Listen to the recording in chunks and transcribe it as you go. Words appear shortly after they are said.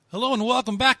Hello and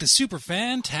welcome back to Super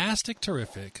Fantastic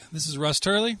Terrific. This is Russ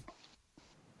Turley.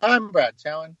 I'm Brad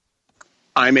Chowan.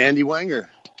 I'm Andy Wenger.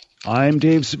 I'm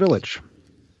Dave Savilich.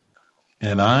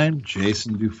 And I'm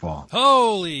Jason Dufall.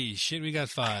 Holy shit, we got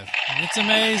 5. It's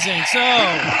amazing. So,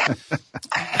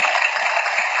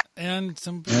 and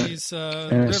somebody's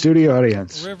and a studio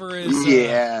audience. River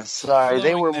is sorry,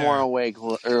 they were there. more awake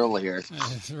earlier.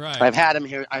 Right. I've had them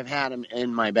here. I've had them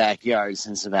in my backyard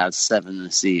since about 7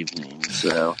 this evening.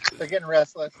 So they're getting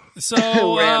restless.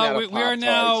 So Ran out we of are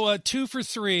now Pop-Tarts. 2 for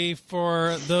 3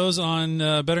 for those on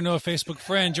Better Know a Facebook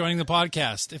Friend joining the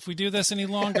podcast. If we do this any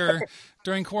longer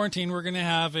during quarantine, we're going to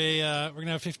have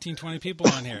 15, 20 people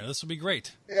on here. This will be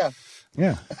great. Yeah.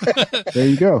 There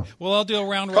you go. Well, I'll do a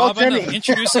round Call robin Jenny. of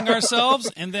introducing ourselves,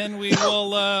 and then we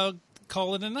will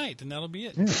call it a night, and that'll be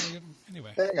it. Yeah.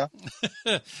 Anyway. There you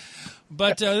go.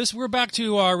 But we're back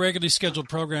to our regularly scheduled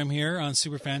program here on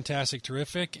Super Fantastic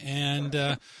Terrific, and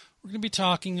we're going to be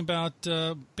talking about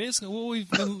basically what we've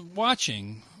been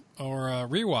watching or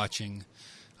rewatching,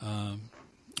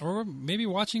 or maybe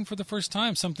watching for the first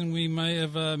time, something we might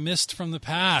have missed from the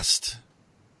past.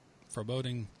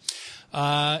 Foreboding.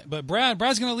 But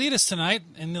Brad's going to lead us tonight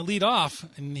and to lead off,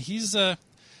 and he's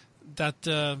that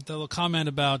little comment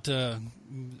about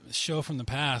show from the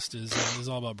past is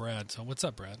all about Brad. So what's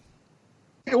up, Brad?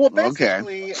 Yeah, well,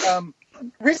 basically,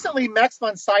 recently Max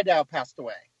von Sydow passed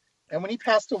away, and when he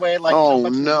passed away, like Oh, a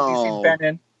bunch of movies he'd been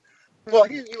in. Well,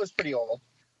 he was pretty old.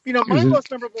 You know, my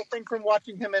most memorable thing from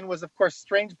watching him in was, of course,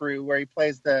 Strange Brew, where he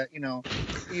plays the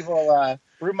evil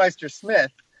Brewmeister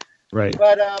Smith. Right.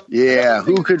 But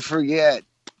who could forget?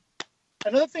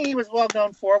 Another thing he was well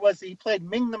known for was he played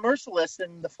Ming the Merciless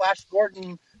in the Flash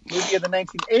Gordon movie of the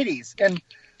 1980s. And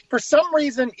for some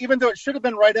reason, even though it should have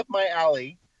been right up my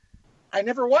alley, I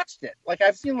never watched it. Like,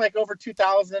 I've seen like over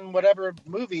 2,000 whatever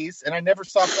movies, and I never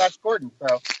saw Flash Gordon.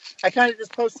 So I kind of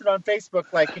just posted on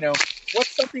Facebook, like,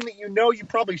 what's something that you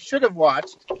probably should have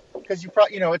watched because you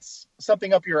probably, it's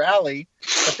something up your alley,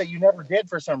 but that you never did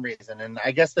for some reason. And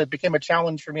I guess that became a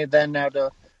challenge for me then now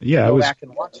to go back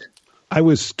and watch it. I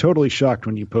was totally shocked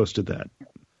when you posted that.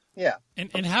 Yeah.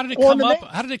 And how did it come up?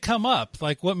 How did it come up?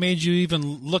 Like, what made you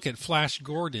even look at Flash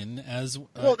Gordon as?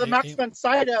 The Max von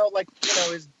Sydow,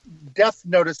 his death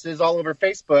notices all over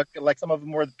Facebook. Like, some of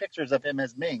them were the pictures of him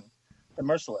as Ming, the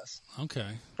Merciless. Okay.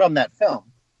 From that film,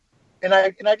 and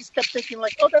I just kept thinking,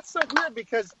 like, oh, that's so weird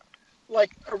because,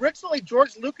 like, originally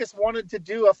George Lucas wanted to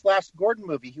do a Flash Gordon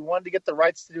movie. He wanted to get the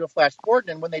rights to do a Flash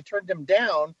Gordon, and when they turned him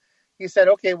down, he said,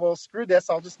 okay, well, screw this.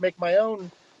 I'll just make my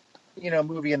own,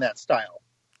 movie in that style.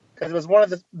 Because it was one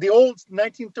of the old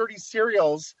 1930s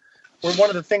serials were one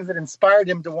of the things that inspired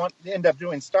him to want to end up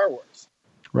doing Star Wars.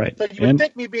 Right. So you would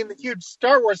think, me being the huge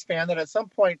Star Wars fan, that at some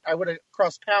point I would have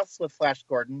crossed paths with Flash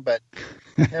Gordon, but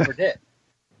never did.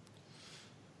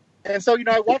 And so,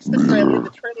 I watched the trailer. The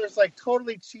trailer is like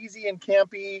totally cheesy and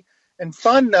campy and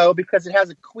fun, though, because it has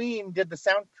a Queen did the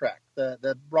soundtrack,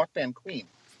 the rock band Queen.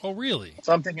 Oh, really?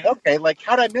 So I'm thinking, okay, like,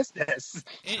 how'd I miss this?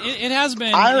 It has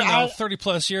been 30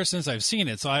 plus years since I've seen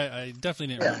it, so I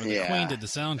definitely didn't remember that Queen did the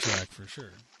soundtrack for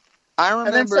sure. I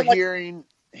remember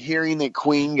hearing that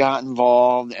Queen got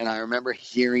involved, and I remember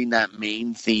hearing that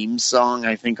main theme song,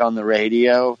 I think, on the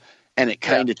radio, and it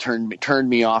kind of turned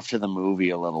me off to the movie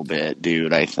a little bit,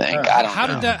 dude. I think. I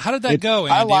don't know. How did that go,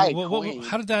 Andy? I like Queen.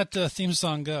 How did that theme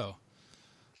song go?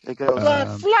 It goes,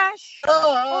 Flash,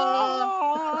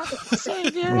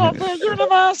 savior of the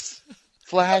universe.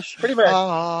 Flash, pretty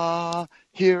much.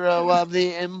 Hero of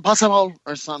the impossible,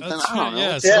 or something. I don't know.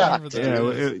 Yes,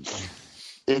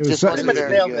 It just wasn't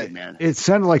very good, man. It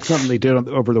sounded like something they did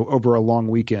over a long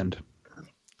weekend.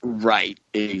 Right,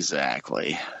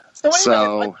 exactly. So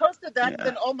anyway, I posted that, and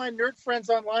then all my nerd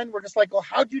friends online were just like, well,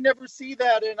 how'd you never see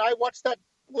that? And I watched that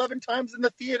 11 times in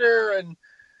the theater, and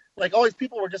like all these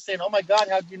people were just saying, oh my God,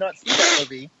 how did you not see that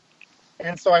movie?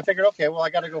 And so I figured, okay, well, I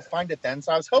got to go find it then.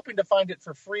 So I was hoping to find it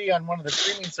for free on one of the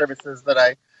streaming services that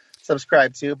I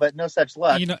subscribe to, but no such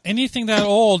luck. Anything that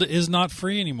old is not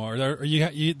free anymore. Or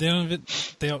you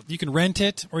can rent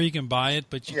it or you can buy it,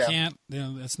 but you can't.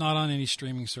 It's not on any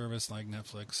streaming service like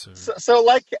Netflix. Or... So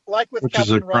like with which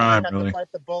Captain is a crime, Ryan, really. to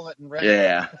bite the bullet and rent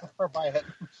it or buy it.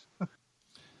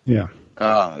 Yeah.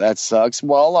 Oh, that sucks.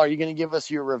 Well, are you going to give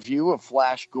us your review of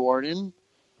Flash Gordon?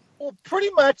 Well, pretty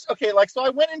much. Okay, so I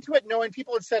went into it knowing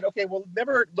people had said, okay, well,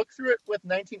 never look through it with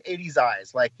 1980s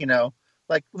eyes. Like,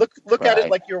 look at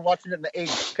it like you're watching it in the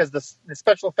 80s because the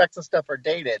special effects and stuff are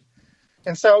dated.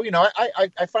 And so,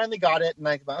 I finally got it, and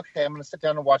I thought, okay, I'm going to sit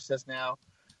down and watch this now.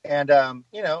 And,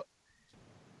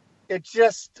 it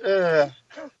just,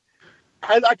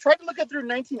 I tried to look it through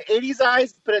 1980s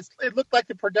eyes, but it looked like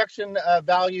the production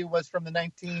value was from the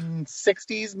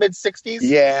 1960s, mid 60s.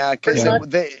 Yeah, because Yeah.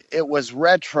 it was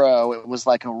retro. It was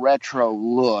like a retro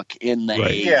look in the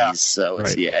Right. 80s, Yeah. so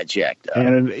it's Right. jacked up.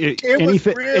 And It anything, was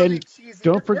really and cheesy.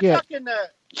 don't We're forget, talking,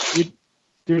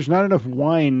 there's not enough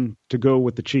wine to go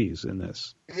with the cheese in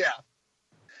this. yeah.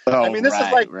 Oh, I mean, this right,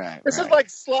 is like right, this right. is like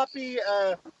sloppy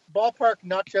ballpark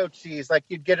nacho cheese, like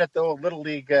you'd get at the old Little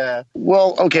League.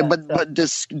 Well, okay, stuff. but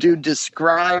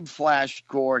describe Flash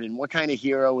Gordon. What kind of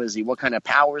hero is he? What kind of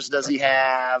powers does he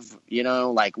have? You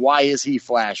know, like why is he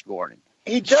Flash Gordon?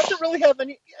 He doesn't really have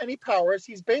any powers.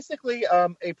 He's basically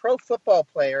a pro football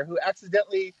player who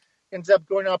accidentally ends up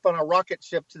going up on a rocket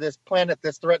ship to this planet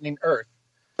that's threatening Earth.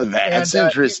 That's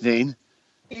interesting.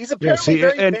 He's apparently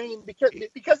Yeah, very vain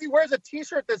because he wears a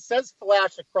T-shirt that says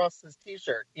Flash across his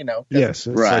T-shirt. You know. Yes,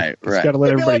 it's right. It's got to let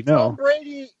It'd be everybody like know. Tom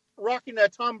Brady rocking a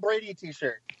Tom Brady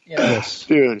T-shirt. You know? Yes,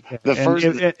 dude.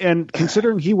 And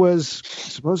considering he was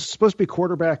supposed to be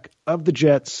quarterback of the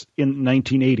Jets in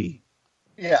 1980,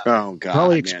 yeah. Oh God,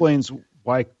 probably man. explains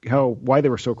why they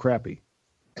were so crappy.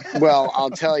 Well, I'll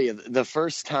tell you, the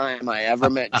first time I ever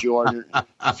met Jordan,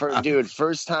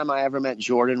 first time I ever met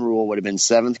Jordan Rule would have been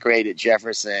 7th grade at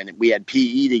Jefferson. We had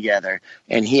PE together,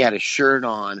 and he had a shirt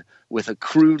on with a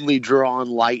crudely drawn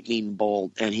lightning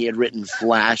bolt, and he had written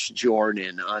Flash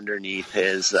Jordan underneath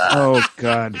his. Oh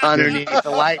God! Underneath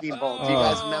the lightning bolt. Do you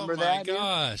guys remember that? Oh my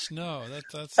gosh, no,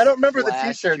 that's. I don't remember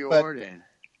Flash the T-shirt, Jordan.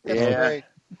 but Yeah. great.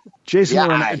 Jason Yeah,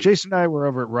 and I were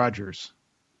over at Rogers.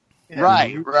 Yeah.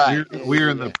 Right. We're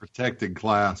in the protected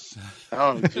class.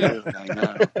 Oh, dude,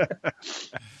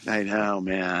 I know,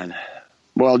 man.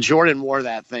 Well, Jordan wore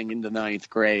that thing into 9th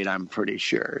grade, I'm pretty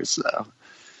sure.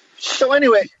 So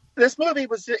anyway, this movie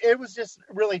was just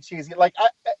really cheesy. Like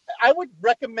I would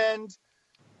recommend,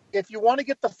 if you want to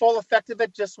get the full effect of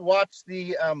it, just watch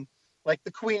the like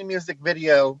the Queen music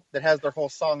video that has their whole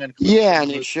song in. Yeah, and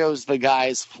it shows the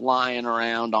guys flying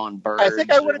around on birds. I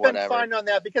think I would have been whatever. fine on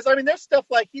that because I mean, there's stuff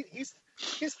like he's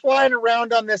flying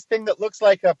around on this thing that looks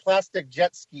like a plastic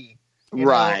jet ski. You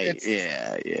know, Right? it's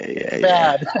Yeah.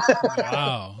 bad.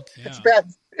 Wow. Yeah. It's bad.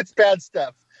 It's bad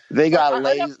stuff. They got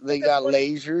They got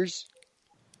lasers.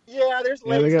 Yeah, there's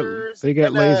Yeah, lasers. they got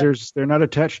and, lasers. They're not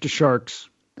attached to sharks.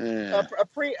 Yeah. A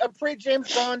pre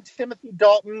James Bond Timothy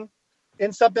Dalton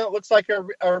in something that looks like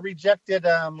a rejected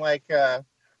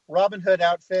Robin Hood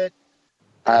outfit.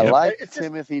 I Yep. like It's just-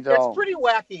 Timothy Dalton. It's pretty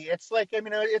wacky. It's like, I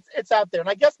mean, it's out there, and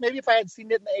I guess maybe if I had seen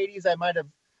it in the '80s, I might have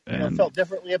felt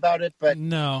differently about it. But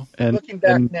No. looking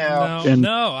back now,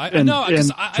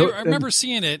 because I remember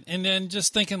seeing it and then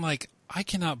just thinking like, I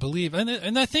cannot believe,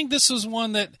 and I think this was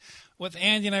one that, with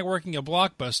Andy and I working at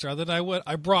Blockbuster, that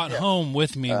I brought home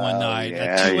with me one night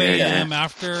at 2 a.m.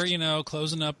 after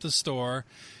closing up the store,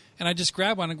 and I just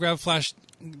grabbed one and grabbed Flash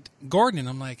Gordon, and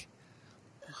I'm like,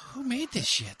 who made this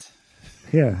shit?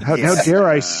 Yeah. How dare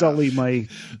I sully my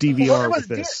DVR with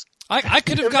this? I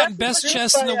could have gotten Best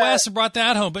Chest in the West and brought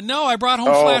that home, but no, I brought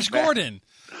home Flash Gordon.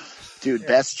 Dude,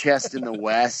 Best Chest in the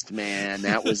West, man.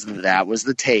 That was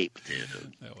the tape,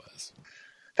 dude.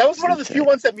 That was one of the few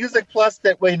ones at Music Plus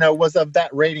that was of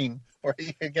that rating, where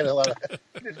you could get a lot of.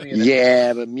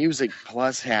 Yeah, but Music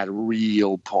Plus had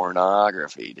real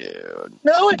pornography, dude.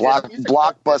 No, it didn't.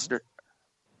 Blockbuster.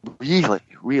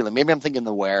 Really? Maybe I'm thinking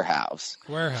The Warehouse.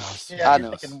 Yeah, I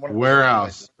know.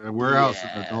 Warehouse in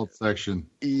the adult section.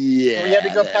 Yeah, we had to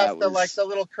go past the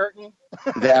little curtain.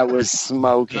 That was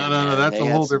smoking. No, that's a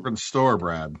whole different store,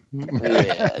 Brad.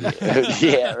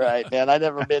 Yeah, right, man. I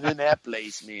never been in that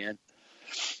place, man.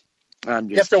 I'm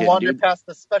just you have to kidding, wander dude. past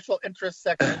the special interest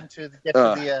section to get to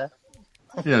the.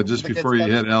 Yeah, just before you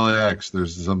hit LAX,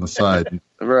 there's on the side.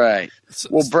 Right.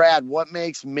 Well, Brad, what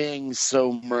makes Ming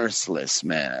so merciless,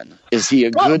 man? Is he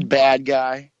a good bad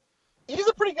guy? He's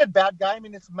a pretty good bad guy. I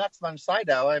mean, it's Max von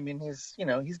Sydow. I mean, he's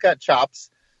got chops.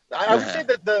 I would say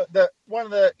that the one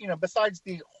of the besides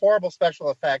the horrible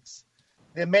special effects,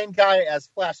 the main guy as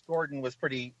Flash Gordon was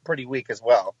pretty weak as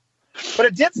well. But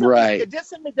it did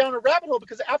send me down a rabbit hole,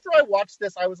 because after I watched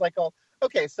this, I was like, oh,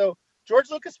 okay, so George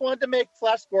Lucas wanted to make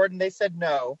Flash Gordon. They said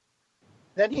no.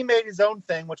 Then he made his own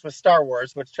thing, which was Star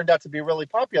Wars, which turned out to be really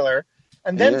popular.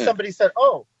 And then somebody said,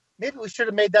 oh, maybe we should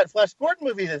have made that Flash Gordon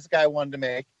movie this guy wanted to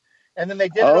make. And then they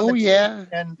did it on the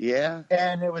TV,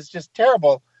 and it was just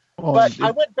terrible. But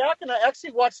I went back and I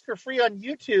actually watched for free on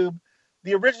YouTube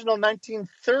the original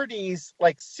 1930s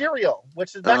serial,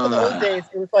 which is back in the old days.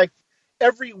 It was like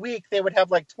every week they would have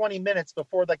 20 minutes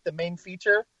before the main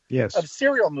feature of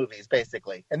serial movies,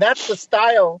 basically. And that's the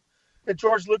style that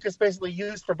George Lucas basically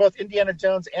used for both Indiana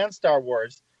Jones and Star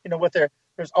Wars, with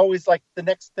there's always like the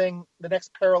next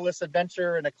perilous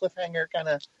adventure and a cliffhanger kind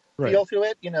of feel to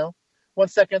it. One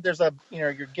second there's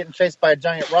you're getting chased by a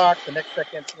giant rock. The next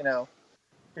second,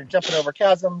 you're jumping over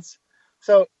chasms.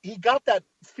 So he got that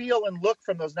feel and look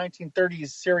from those 1930s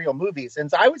serial movies. And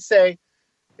so I would say,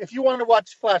 if you want to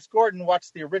watch Flash Gordon,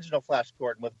 watch the original Flash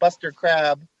Gordon with Buster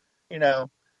Crabbe,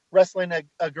 wrestling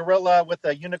a gorilla with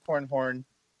a unicorn horn.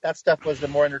 That stuff was the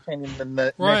more entertaining than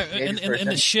the right. And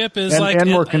the ship is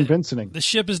more convincing. The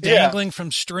ship is dangling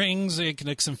from strings,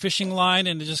 like some fishing line,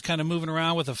 and just kind of moving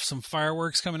around with some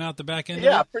fireworks coming out the back end.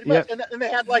 Yeah, pretty much. And they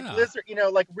had lizard,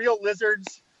 like real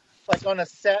lizards, like on a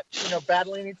set,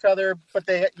 battling each other, but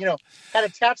they, had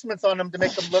attachments on them to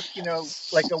make them look,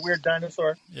 like a weird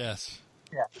dinosaur. Yes.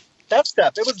 Yeah, that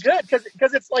stuff. It was good because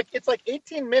it's like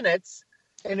 18 minutes.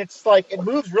 And it's like, it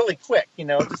moves really quick,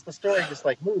 just the story just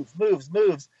like moves.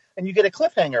 And you get a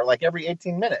cliffhanger like every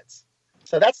 18 minutes.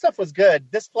 So that stuff was good.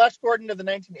 This Flash Gordon of the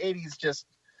 1980s just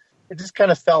kind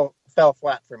of fell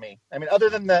flat for me. I mean, other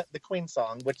than the Queen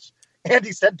song, which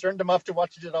Andy said turned him off to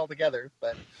watching it all together.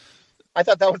 But I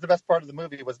thought that was the best part of the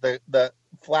movie was the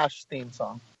Flash theme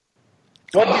song.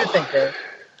 What do you think, Dave? Is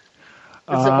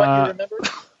it what you remember?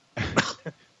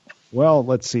 Well,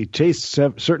 let's see. Tastes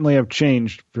certainly have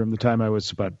changed from the time I was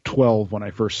about 12 when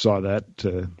I first saw that.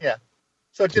 Yeah.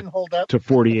 So it didn't hold up? To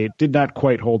 48. Did not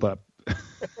quite hold up.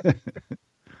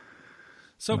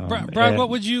 So, Brad, what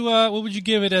would you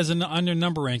give it as on your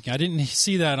number ranking? I didn't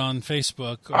see that on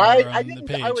Facebook or on the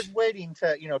page. I was waiting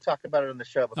to talk about it on the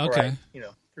show before I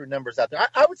threw numbers out there.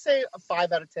 I would say a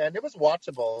 5 out of 10. It was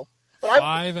watchable. But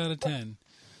 5 out of 10.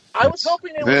 I was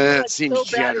hoping it was so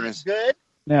generous. bad it was good.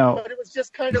 Now, but it was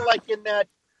just kind of like in that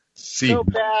so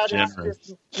bad it's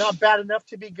just not bad enough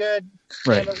to be good.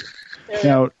 Right.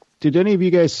 Now, did any of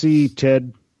you guys see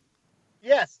Ted?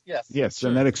 Yes. Sure.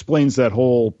 And that explains that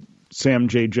whole Sam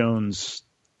J. Jones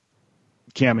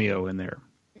cameo in there.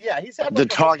 Yeah, he's had the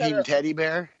talking teddy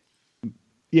bear.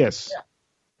 Yes. Yeah.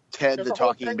 Ted There's the a whole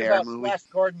talking thing bear about movie Flash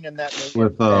Gordon in that movie.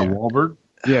 With Wahlberg?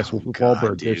 Yes, with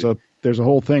Wahlberg. Dude. There's a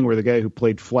whole thing where the guy who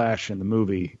played Flash in the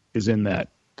movie is in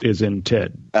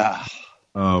Ted.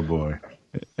 Oh boy.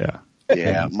 Yeah.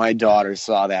 Yeah, my daughter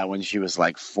saw that when she was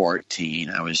like 14.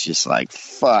 I was just like,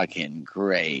 fucking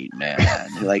great, man.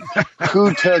 Like,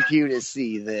 who took you to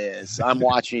see this? I'm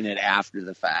watching it after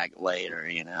the fact later,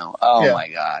 Oh, my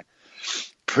God.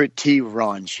 Pretty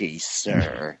raunchy,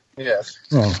 sir. Yes.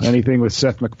 Well, anything with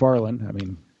Seth MacFarlane, I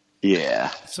mean.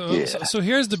 Yeah. So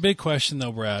here's the big question,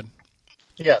 though, Brad.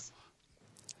 Yes.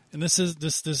 And this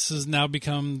has now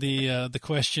become the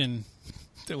question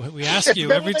that we ask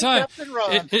you every time.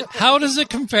 How does it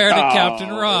compare to Captain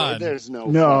Ron? There's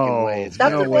no fucking way. It's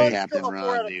no way Captain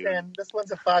Ron, dude. This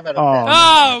one's a 5 out of 10.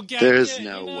 Oh, God. There's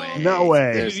no way. No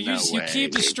way. You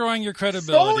keep destroying your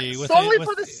credibility. Solely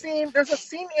for the scene. There's a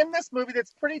scene in this movie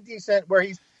that's pretty decent where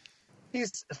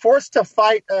he's forced to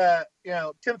fight,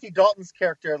 Timothy Dalton's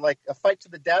character, like a fight to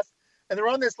the death. And they're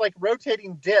on this like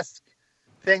rotating disc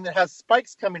thing that has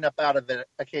spikes coming up out of it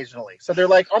occasionally. So they're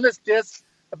like on this disc,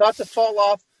 about to fall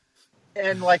off,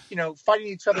 and like fighting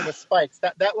each other with spikes.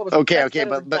 That was okay,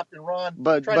 but Captain Ron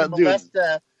trying to molest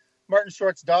Martin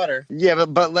Short's daughter. Yeah,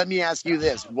 but let me ask you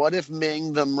this: what if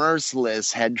Ming the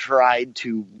Merciless had tried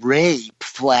to rape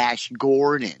Flash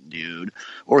Gordon, dude,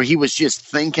 or he was just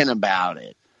thinking about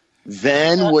it?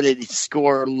 Then would it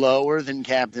score lower than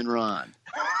Captain Ron?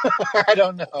 I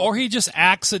don't know. Or he just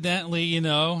accidentally,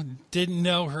 didn't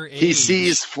know her age. He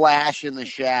sees Flash in the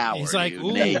shower. He's like, dude,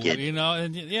 ooh, naked. and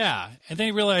then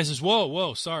he realizes,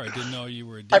 whoa, sorry, didn't know you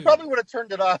were a dude. I probably would have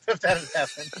turned it off if that had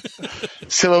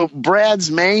happened. So Brad's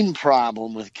main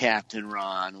problem with Captain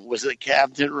Ron was that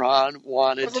Captain Ron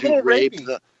wanted to rape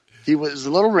He was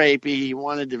a little rapey. He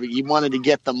wanted to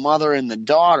get the mother and the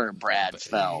daughter. Brad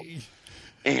felt.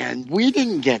 And we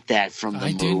didn't get that from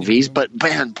the movies, but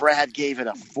man, Brad gave it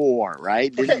a 4,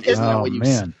 right? Isn't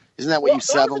that what you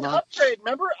settled on? Upgrade.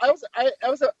 Remember, I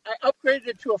upgraded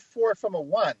it to a 4 from a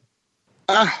 1.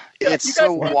 It's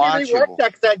so watchable.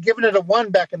 That because I'd given it a 1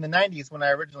 back in the 90s when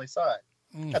I originally saw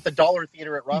it at the Dollar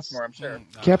Theater at Rossmore. I'm sure.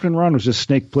 Captain Ron was just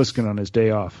Snake Plissken on his day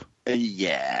off.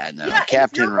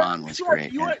 Captain Ron was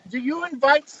great. Do you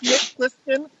invite Snake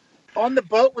Plissken on the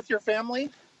boat with your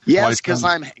family? Yes, because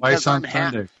I'm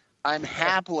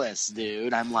hapless,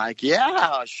 dude. I'm like,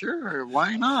 yeah, sure,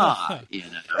 why not?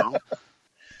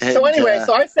 And, so anyway,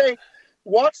 so I say,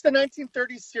 watch the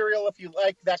 1930s serial if you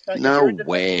like that kind of. No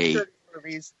way. 1930s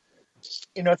movies.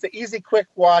 It's an easy, quick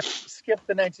watch. Skip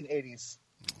the 1980s.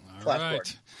 All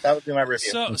right. That would be my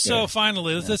review. So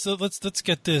finally, let's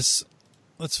get this.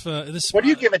 What do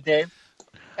you give it, Dave?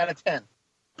 Out of 10.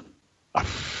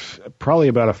 probably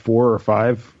about a 4 or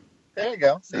 5. There you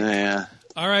go. See? Yeah.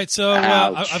 All right, so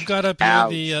Ouch. I've got up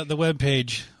here the web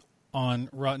page on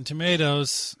Rotten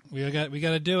Tomatoes. We got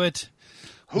to do it.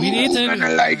 Who's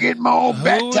gonna like it more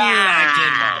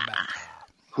better?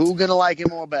 Who's gonna like it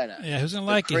more better? Yeah, who's gonna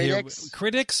The like critics? it here?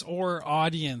 Critics or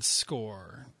audience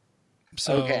score?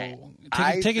 So Okay,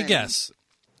 take a guess.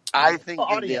 I think The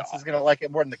audience is going to like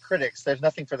it more than the critics. There's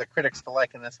nothing for the critics to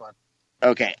like in this one.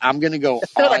 Okay, I'm gonna go.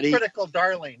 It's not a critical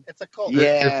darling. It's a cult.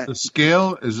 Yeah. If the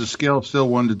scale is the scale still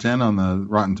 1 to 10 on the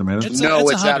Rotten Tomatoes? It's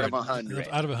 100. out of 100.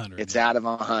 Out of 100. It's out of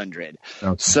 100.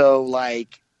 Okay. So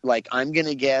like I'm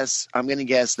gonna guess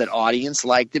that audience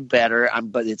liked it better.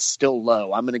 But it's still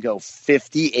low. I'm gonna go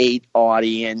 58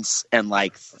 audience and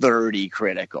like 30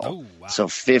 critical. Oh, wow. So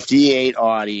 58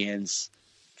 audience,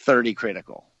 30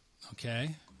 critical.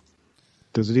 Okay.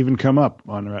 Does it even come up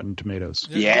on Rotten Tomatoes?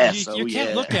 Yes, You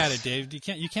can't yeah. look at it, Dave. You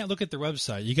can't look at their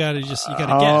website. You gotta guess.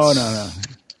 Oh, no.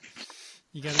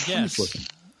 You gotta guess. looking.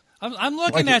 I'm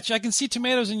looking at you. I can see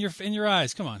tomatoes in your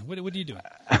eyes. Come on. What are you doing?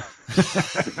 I'm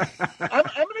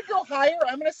going to go higher.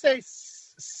 I'm going to say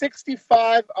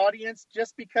 65 audience,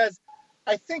 just because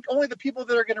I think only the people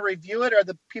that are going to review it are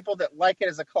the people that like it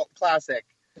as a cult classic.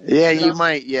 Yeah, you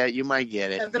might get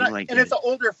it. And, it's an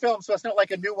older film, so it's not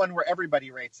like a new one where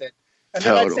everybody rates it. And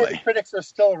then I'd say Totally. the critics are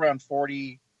still around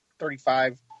 40,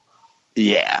 35.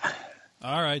 Yeah.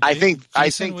 All right. I Jason, think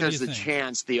what do there's you a think?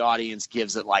 chance the audience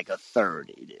gives it like a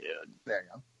 30, dude. There you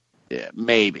go. Yeah,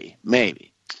 maybe.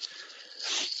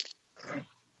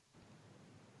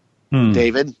 Hmm.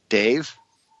 Dave?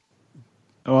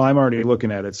 Well, I'm already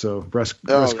looking at it, so Russ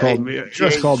called me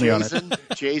on it.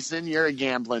 Jason, you're a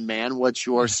gambling man. What's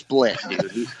your split,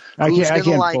 dude? I can't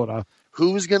pull it off.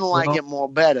 Who's going to like it more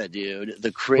better, dude?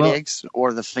 The critics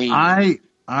or the fans?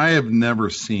 I have never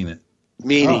seen it.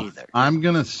 Me neither. I'm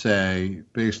going to say,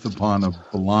 based upon a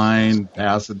blind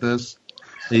pass at this,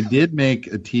 they did make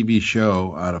a TV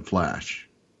show out of Flash.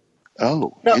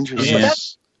 Oh, No, interesting. Yeah.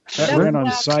 That ran on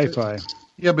Sci-Fi.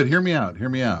 Yeah, but hear me out,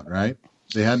 right?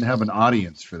 They had to have an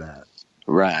audience for that.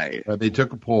 Right. They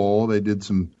took a poll. They did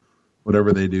some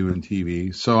whatever they do in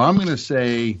TV. So I'm going to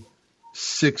say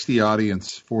 60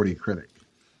 audience, 40 critic.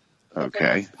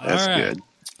 Okay. That's All right. good.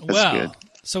 That's good.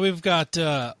 So we've got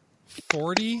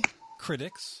 40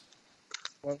 critics.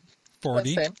 Well,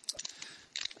 40. Same.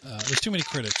 There's too many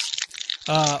critics.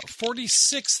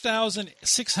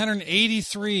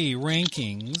 46,683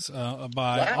 rankings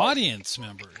by Wow. audience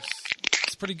members.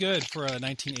 It's pretty good for a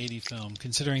 1980 film,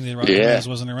 considering the Rotten Tomatoes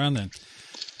wasn't around then.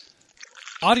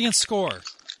 Audience score,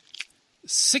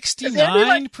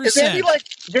 69%. Is Andy like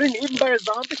getting eaten by a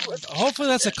zombie? Hopefully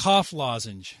that's a cough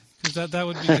lozenge, because that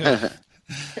would be good.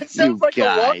 It sounds like a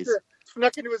guys. walker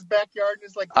snuck into his backyard and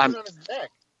is like putting on his neck.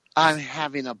 I'm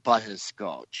having a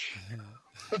butterscotch.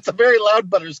 It's a very loud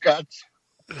butterscotch.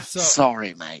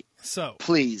 Sorry, mate. So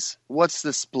Please, what's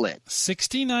the split?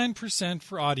 69%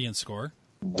 for audience score.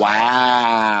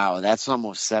 Wow, that's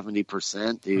almost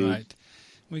 70%, dude. Right.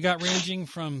 We got ranging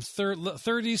from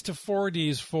 30s to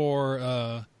 40s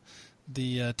for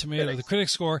the critic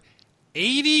score.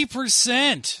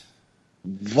 80%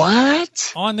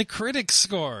 What? on the critic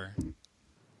score.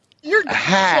 You're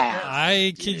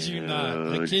I kid you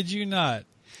not.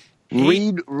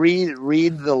 Read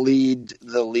the lead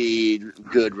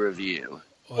good review.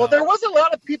 well, there was a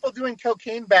lot of people doing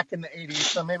cocaine back in the 80s,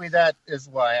 so maybe that is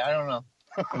why. I don't know.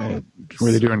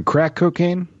 Were they doing crack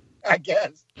cocaine? I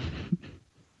guess.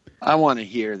 I want to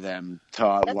hear them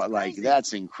talk. That's crazy.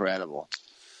 That's incredible.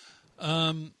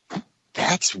 Um,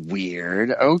 That's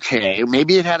weird. Okay,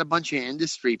 maybe it had a bunch of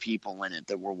industry people in it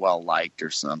that were well liked or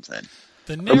something.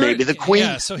 Or maybe the Queen.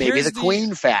 Yeah, so maybe here's the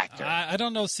Queen factor. I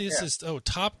don't know. See, this is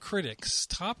top critics.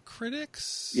 Top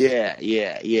critics. Yeah.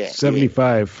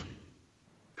 75.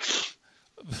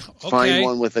 Okay. Find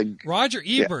one with a Roger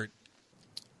Ebert.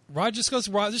 Roger says,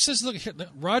 look here.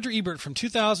 Roger Ebert from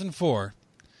 2004.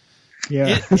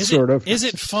 Yeah, sort of. Is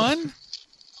it fun?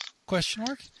 Question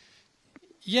mark.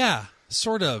 Yeah,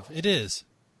 sort of. It is.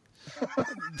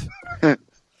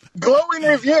 Glowing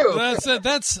review.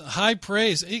 That's high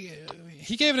praise.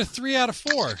 He gave it a 3 out of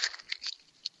 4.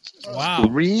 Wow,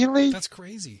 really. that's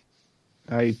crazy.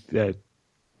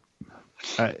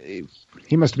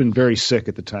 He must have been very sick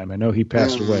at the time. I know he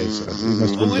passed away, so he must have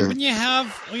been Well, very... when you have,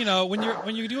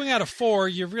 when you're doing out of 4,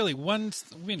 you're really one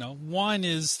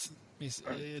is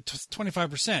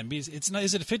 25%. It's not.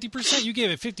 Is it a 50%? You gave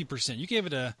it 50%. You gave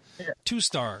it a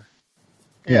 2-star.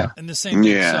 Yeah. And the same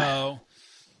thing. Yeah. So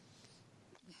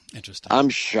Interesting. I'm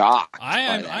shocked. I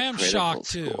am critical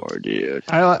shocked too, score, dude.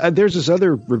 There's this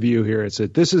other review here. It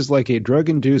said this is like a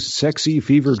drug-induced sexy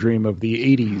fever dream of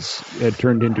the 80s it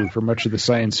turned into for much of the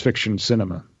science fiction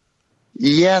cinema.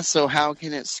 Yeah, so how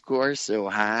can it score so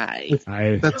high?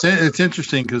 That's it. It's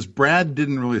interesting because Brad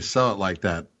didn't really sell it like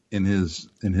that in his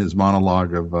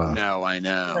monologue of No, I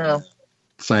know. No.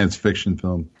 science fiction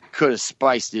film. Could have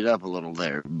spiced it up a little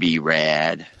there,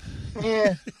 B-Rad.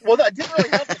 Yeah. Well, it didn't really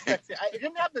have the sexy. It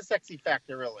didn't have the sexy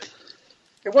factor, really.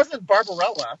 It wasn't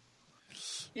Barbarella.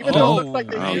 Even though it looks like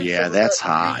they used some of that's the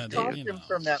hot. costumes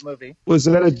from that movie. Was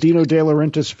that a Dino De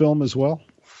Laurentiis film as well?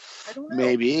 I don't know.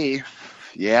 Maybe.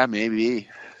 Yeah, maybe.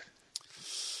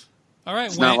 All right,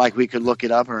 It's not like we could look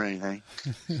it up or anything.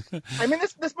 I mean,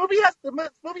 this movie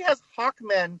has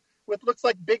Hawkmen with looks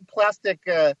like big plastic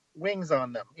wings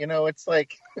on them. You know, it's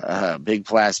like Big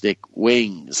plastic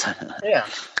wings. yeah.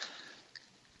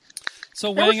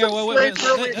 So There were Wanger,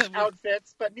 some girlish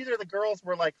outfits, but neither of the girls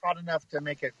were like hot enough to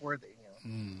make it worthy.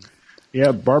 You know?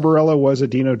 Yeah, Barbarella was a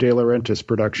Dino De Laurentiis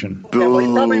production. Yeah, well,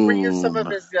 he probably reused some of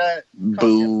his costumes for this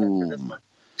Boom. one.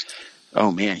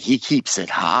 Oh, man, he keeps it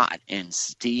hot and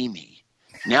steamy.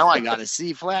 Now I got to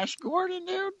see Flash Gordon,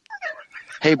 dude.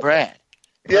 Hey, Brad.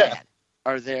 Yeah.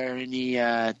 Are there any,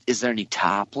 is there any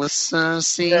topless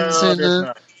scenes No, in there's it?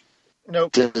 not.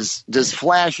 Nope. Does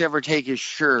Flash ever take his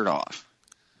shirt off?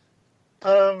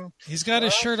 he's got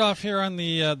his shirt off here on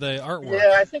the artwork.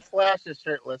 Yeah, I think Flash is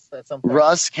shirtless at some point.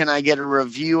 Russ, can I get a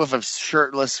review of a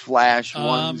shirtless Flash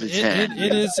 1 to 10?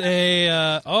 It is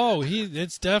a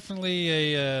it's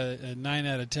definitely a 9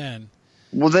 out of 10.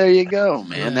 Well, there you go,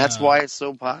 man. Yeah. That's why it's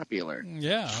so popular.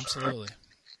 Yeah, absolutely.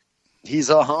 He's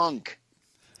a hunk.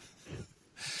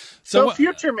 So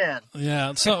Future Man.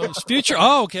 Yeah, so Future.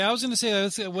 Oh, okay. I was going to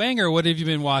say, Wanger, what have you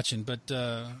been watching? But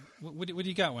what do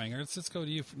you got, Wanger? Let's go to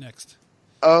you next.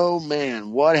 Oh,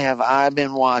 man, what have I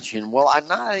been watching? Well, I'm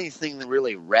not anything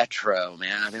really retro,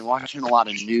 man. I've been watching a lot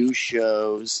of new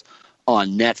shows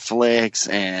on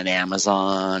Netflix and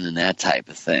Amazon and that type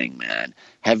of thing, man.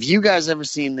 Have you guys ever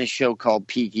seen this show called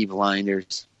Peaky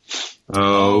Blinders?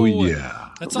 Oh, yeah.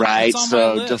 That's Right, that's on my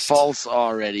so list. Default's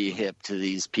already hip to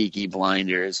these Peaky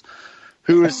Blinders,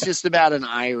 who is just about an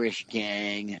Irish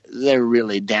gang. They're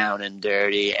really down and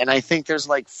dirty, and I think there's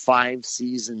like 5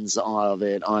 seasons of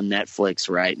it on Netflix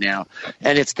right now,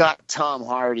 and it's got Tom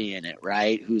Hardy in it,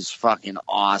 right, who's fucking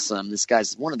awesome. This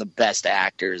guy's one of the best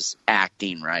actors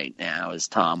acting right now is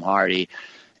Tom Hardy,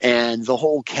 and the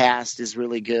whole cast is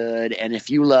really good, and if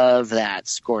you love that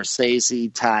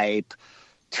Scorsese type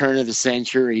turn of the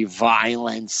century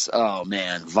violence, oh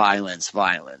man, violence,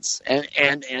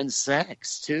 and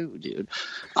sex too, dude.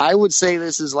 I would say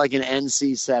this is like an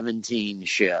NC-17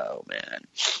 show, man.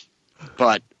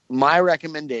 But my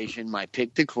recommendation, my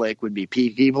pick to click, would be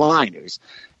Peaky Blinders,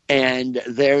 and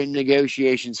they're in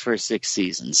negotiations for a 6th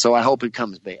season, so I hope it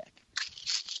comes back.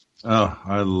 Oh,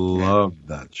 I love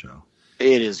that show.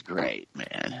 It is great,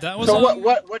 man. That was So on-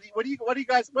 what do you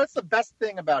guys? What's the best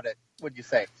thing about it? Would you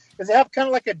say? Does it have kind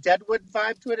of like a Deadwood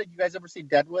vibe to it? Have you guys ever seen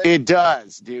Deadwood? It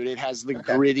does, dude. It has the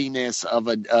grittiness of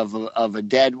a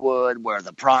Deadwood, where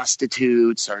the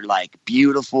prostitutes are like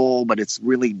beautiful, but it's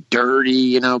really dirty,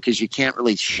 you know, because you can't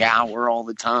really shower all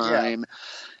the time.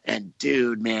 And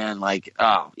dude, man, like,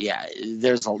 oh yeah,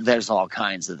 there's all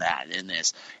kinds of that in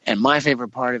this. And my favorite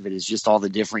part of it is just all the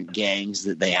different gangs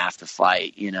that they have to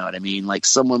fight. You know what I mean? Like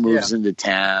someone moves into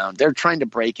town, they're trying to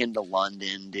break into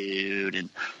London, dude, and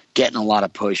getting a lot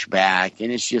of pushback,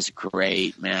 and it's just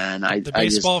great, man. the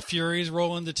baseball furies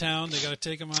roll into town. They got to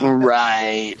take them out.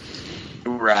 Right.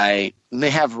 And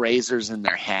they have razors in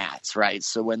their hats, right?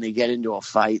 So when they get into a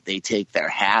fight, they take their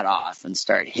hat off and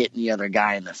start hitting the other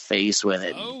guy in the face with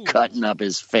it, and cutting up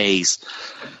his face.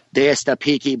 There's the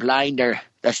Peaky Blinder.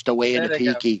 That's the way of the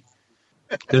Peaky.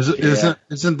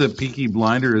 Isn't the Peaky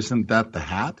Blinder, isn't that the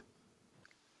hat?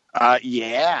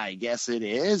 Yeah, I guess it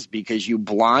is, because you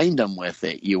blind them with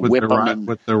it. You With whip them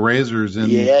with the razors in.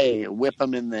 Yeah, you whip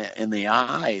them in the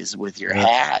eyes with your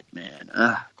hat, man.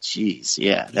 Jeez,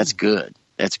 yeah, that's good.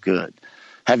 That's good.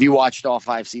 Have you watched all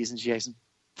 5 seasons, Jason?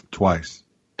 Twice.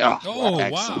 Oh,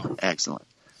 excellent, wow. Excellent.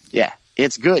 Yeah,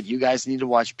 it's good. You guys need to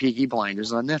watch Peaky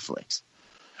Blinders on Netflix.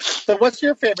 So what's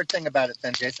your favorite thing about it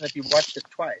then, Jason, if you watched it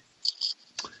twice?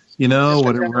 You know,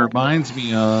 what it reminds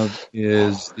me of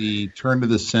is the turn of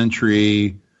the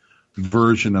century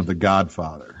version of The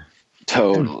Godfather.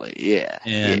 Totally, yeah.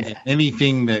 And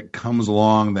anything that comes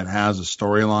along that has a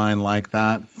storyline like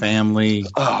that, family.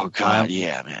 Oh, God,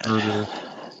 yeah, man. Murder,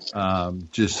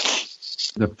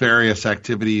 just nefarious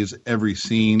activities, every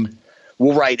scene.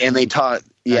 Well, right, and they taught,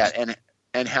 yeah, and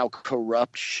and how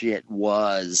corrupt shit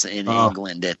was in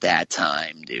England at that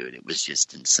time, dude. It was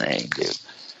just insane, dude.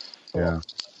 Yeah,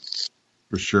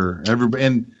 for sure.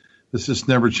 And this just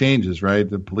never changes, right?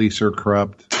 The police are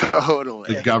corrupt.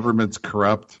 Totally. The government's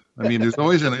corrupt. I mean,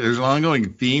 there's an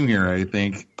ongoing theme here, I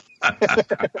think.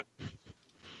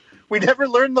 We never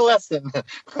learned the lesson.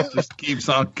 Just keeps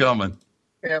on coming.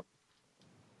 Yep.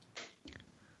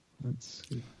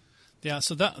 Yeah,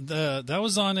 so that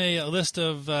was on a list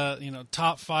of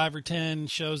top 5 or 10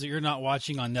 shows that you're not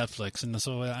watching on Netflix, and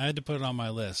so I had to put it on my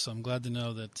list. So I'm glad to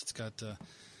know that it's got at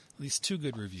least 2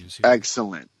 good reviews here.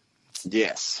 Excellent.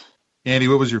 Yes. Andy,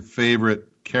 what was your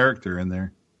favorite character in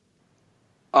there?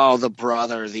 Oh, the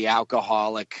brother, the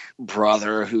alcoholic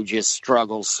brother who just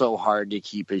struggles so hard to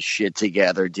keep his shit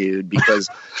together, dude, because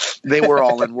they were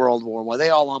all in World War I. They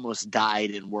all almost died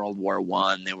in World War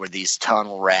I. There were these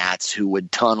tunnel rats who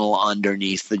would tunnel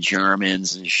underneath the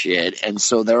Germans and shit. And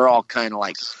so they're all kind of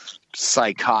like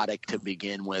psychotic to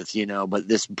begin with, but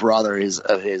this brother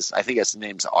of his, I think his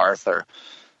name's Arthur,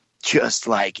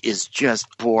 is just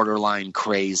borderline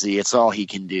crazy. It's all he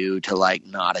can do to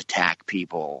not attack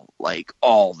people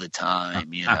all the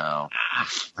time,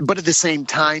 But at the same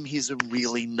time, he's a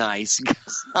really nice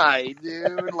guy,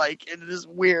 dude. In this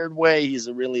weird way, he's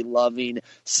a really loving,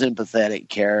 sympathetic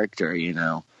character,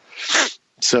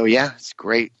 So yeah, it's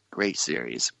great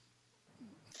series.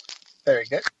 Very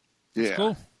good. Yeah.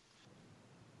 Cool.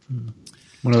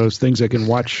 One of those things I can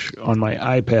watch on my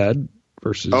iPad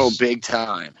versus big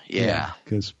time. Yeah.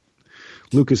 Because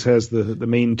Lucas has the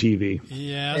main TV.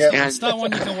 Yeah, Yeah. it's not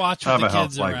one you can watch with the Have a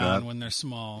kids house like around that. when they're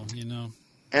small,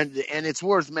 And it's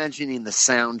worth mentioning the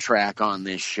soundtrack on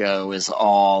this show is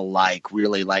all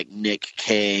really Nick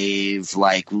Cave,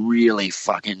 really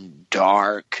fucking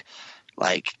dark,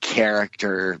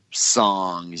 character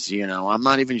songs, I'm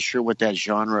not even sure what that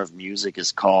genre of music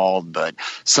is called, but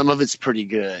some of it's pretty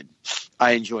good.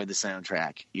 I enjoy the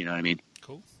soundtrack, you know what I mean?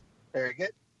 Cool. Very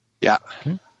good. Yeah.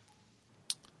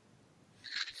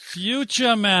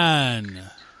 Future Man.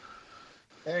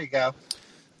 There you go.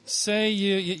 Say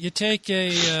you take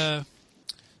a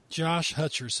Josh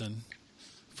Hutcherson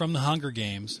from the Hunger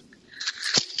Games.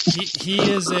 He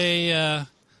is a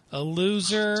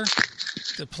loser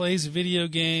that plays video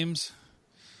games,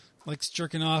 likes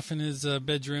jerking off in his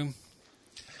bedroom,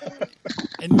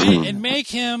 and make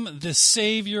him the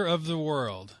savior of the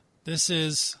world. This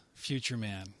is Future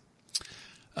Man.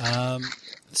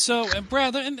 So,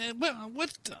 Brad,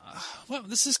 what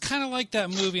this is kind of like that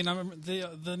movie, and I remember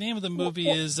the name of the movie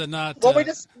is not. Well, we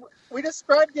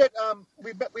described it.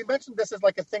 We mentioned this as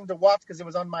a thing to watch because it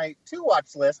was on my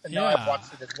to-watch list, and now I've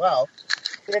watched it as well.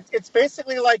 It's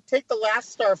basically take the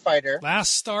Last Starfighter.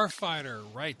 Last Starfighter,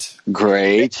 right?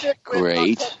 Great.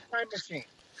 Time Machine.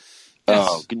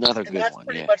 Oh, another And good that's one.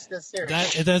 pretty Yeah. much this series.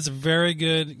 That's a very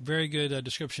good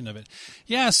description of it.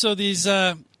 Yeah, so these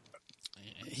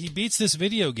he beats this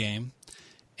video game,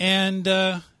 and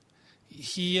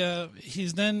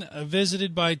he's then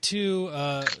visited by 2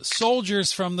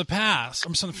 soldiers from the past,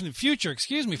 from the future.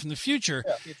 Excuse me, from the future.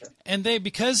 Yeah, future. And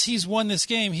because he's won this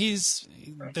game, he's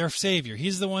their savior.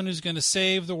 He's the one who's going to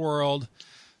save the world.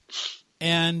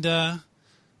 And then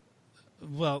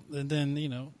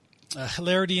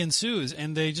hilarity ensues,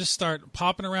 and they just start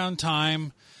popping around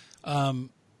time.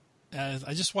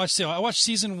 I watched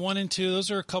season 1 and 2.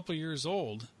 Those are a couple years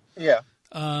old. Yeah.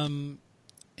 And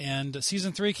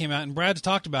season 3 came out, and Brad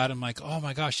talked about it. I'm like, oh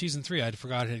my gosh, season 3! I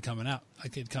forgot it had come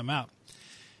out.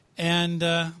 And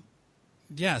so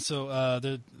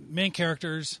the main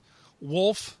characters,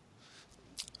 Wolf,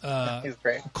 He's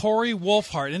great. Corey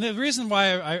Wolfhard, and the reason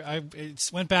why I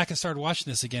went back and started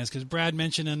watching this again is because Brad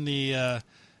mentioned in the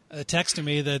text to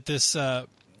me that this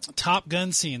Top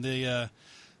Gun scene, the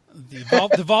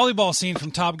volleyball scene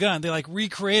from Top Gun, they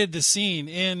recreated the scene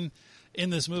in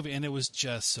this movie, and it was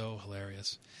just so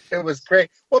hilarious. It was great.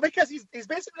 Well, because he's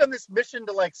basically on this mission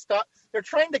to stop. They're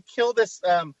trying to kill this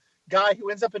guy who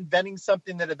ends up inventing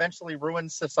something that eventually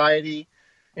ruins society.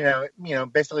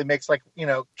 Basically makes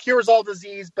cures all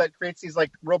disease, but creates these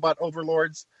robot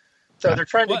overlords. So they're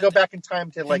trying to go back in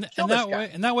time to kill this guy.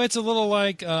 And that way, it's a little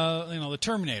like the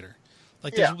Terminator.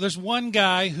 There's one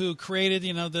guy who created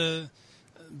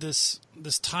this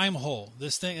time hole,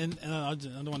 this thing, and I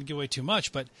don't want to give away too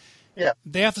much, but yeah,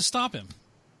 they have to stop him,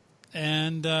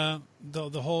 and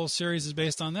the whole series is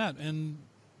based on that, and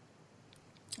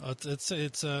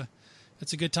it's a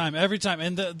good time every time.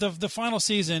 And the final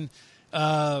season,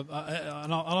 and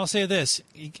I'll say this: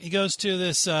 he goes to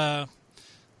this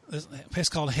place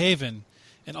called Haven,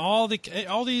 and all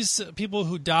these people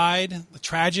who died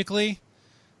tragically,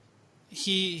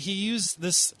 he used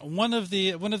this one of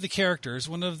the characters,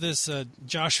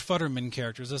 Josh Futterman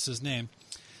characters. That's his name.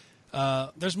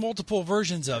 There's multiple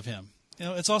versions of him.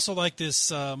 It's also like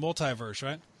this multiverse,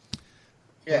 right?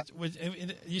 Yeah.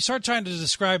 You start trying to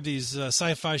describe these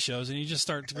sci-fi shows, and you just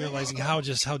start realizing how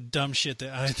dumb shit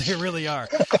they really are.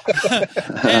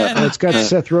 It's got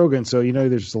Seth Rogen, so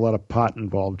there's a lot of pot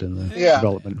involved in the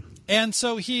development. And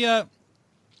so he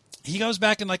goes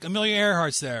back, and like Amelia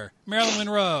Earhart's there, Marilyn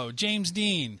Monroe, James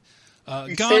Dean,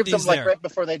 he Gandhi's saves them there, right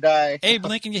before they die. Abe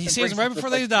Lincoln. He saves them right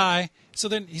before they die. So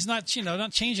then he's not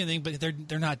changing anything, but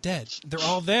they're not dead. They're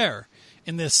all there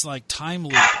in this like time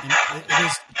loop. And it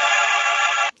is.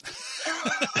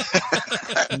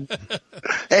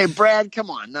 Hey, Brad,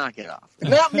 come on, knock it off.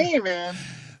 Not me, man.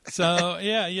 So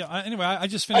yeah. Anyway, I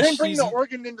just finished. I didn't bring the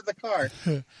organ into the car.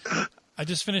 I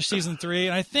just finished season 3,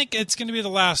 and I think it's going to be the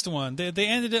last one. They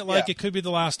ended it like it could be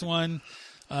the last one.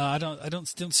 I don't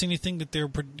see anything that they're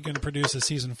going to produce a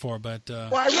season 4. But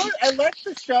well, I liked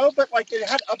the show, but like it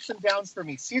had ups and downs for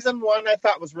me. Season 1 I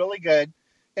thought was really good,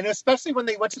 and especially when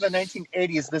they went to the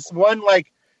 1980s. This one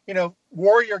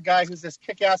warrior guy who's this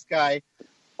kick-ass guy,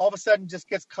 all of a sudden just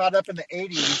gets caught up in the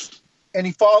 80s, and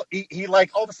he like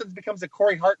all of a sudden becomes a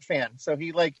Corey Hart fan. So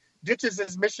he like ditches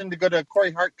his mission to go to a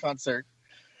Corey Hart concert,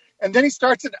 and then he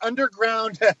starts an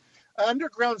underground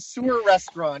sewer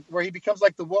restaurant where he becomes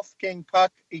like the Wolfgang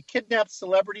Puck. He kidnaps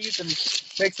celebrities and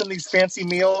makes them these fancy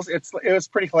meals. It was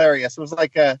pretty hilarious. It was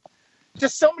like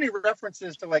just so many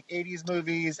references to like 80s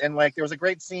movies, and like there was a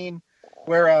great scene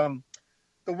where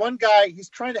the one guy, he's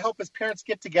trying to help his parents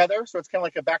get together, so it's kind of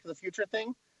like a Back to the Future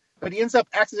thing, but he ends up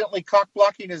accidentally cock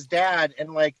blocking his dad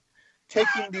and like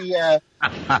taking the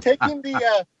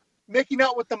making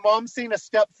out with the mom scene a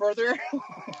step further.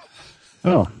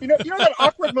 Oh, you know that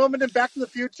awkward moment in Back to the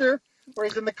Future where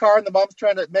he's in the car and the mom's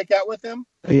trying to make out with him?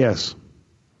 yes.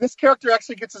 This character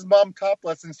actually gets his mom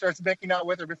topless and starts making out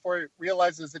with her before he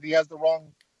realizes that he has the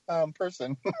wrong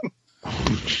person.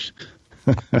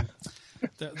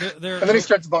 And then he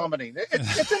starts vomiting.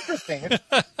 It's interesting.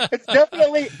 It's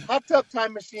definitely hot tub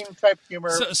time machine type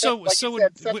humor. So Seth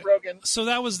Rogen. So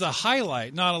that was the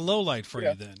highlight, not a low light for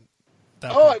you then.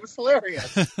 It was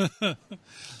hilarious.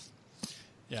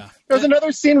 Yeah. There's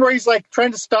another scene where he's like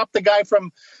trying to stop the guy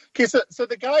from. Okay, so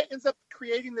the guy ends up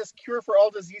creating this cure for all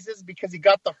diseases because he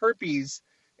got the herpes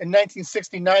in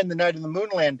 1969, the night of the moon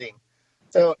landing.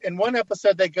 So in one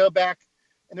episode, they go back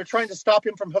and they're trying to stop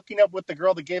him from hooking up with the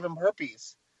girl that gave him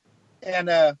herpes. And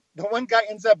the one guy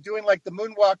ends up doing like the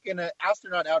moonwalk in an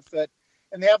astronaut outfit.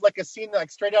 And they have like a scene like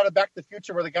straight out of Back to the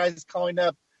Future where the guy is calling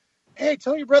up, "Hey,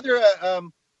 tell your brother,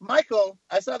 Michael,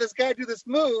 I saw this guy do this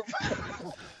move."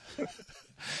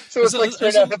 So it's like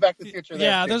straight out of Back to the Future.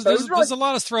 Yeah, there's a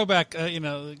lot of throwback, kind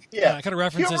of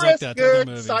references humorous, like that to good,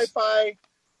 other movies. Sci-fi,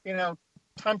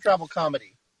 time travel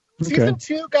comedy. Okay. Season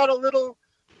 2 got a little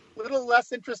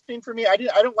less interesting for me. I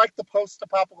don't like the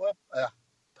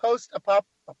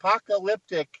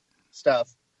post-apocalyptic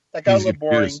stuff. That got a little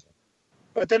boring.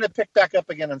 But then it picked back up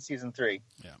again on season 3.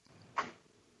 Yeah.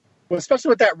 Well, especially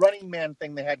with that Running Man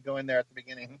thing they had going there at the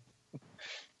beginning.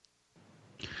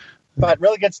 But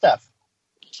really good stuff.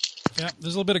 Yeah,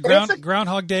 there's a little bit of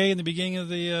Groundhog Day in the beginning of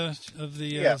the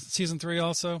season 3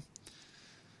 also.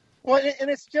 Well, and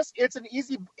it's an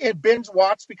easy binge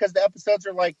watch because the episodes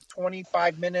are like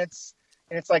 25 minutes,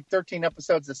 and it's like 13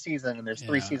 episodes a season, and there's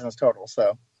 3 seasons total.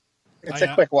 So it's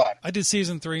a quick watch. I did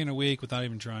season 3 in a week without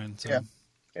even trying. So. Yeah.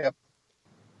 Yep.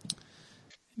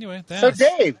 Anyway, so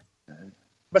Dave,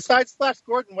 besides Flash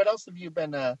Gordon, what else have you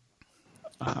been?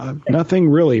 Nothing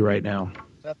really right now.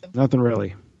 Nothing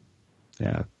really.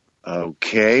 Yeah.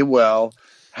 Okay, well,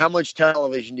 how much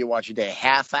television do you watch a day?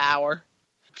 Half hour?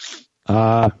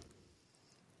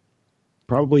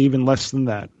 Probably even less than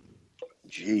that.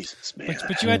 Jesus, man.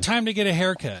 But you had time to get a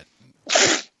haircut.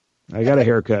 I got a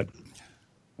haircut.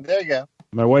 There you go.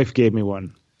 My wife gave me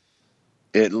one.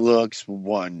 It looks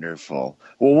wonderful.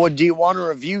 Well, what do you want to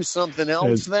review something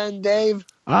else then, Dave?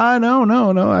 No.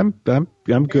 I'm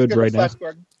good right now.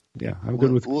 Gordon. Yeah, I'm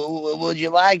good with. Would you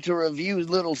like to review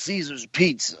Little Caesar's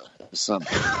Pizza or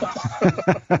something?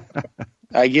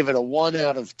 I give it a 1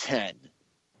 out of 10.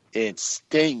 It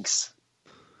stinks.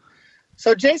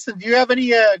 So, Jason, do you have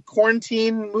any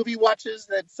quarantine movie watches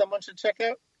that someone should check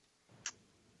out?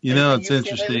 It's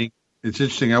interesting. It's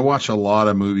interesting. I watch a lot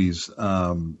of movies,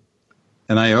 and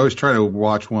I always try to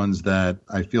watch ones that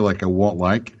I feel like I won't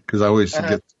like because I always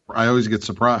get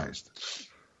surprised.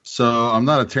 So I'm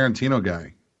not a Tarantino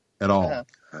guy at all.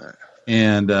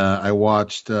 And I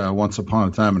watched Once Upon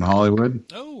a Time in Hollywood.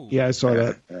 Oh, yeah, I saw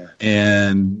that.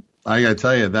 And I got to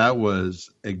tell you, that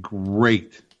was a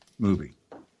great movie.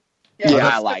 Yeah,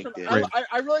 I liked it.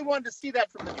 I really wanted to see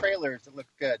that from the trailers. It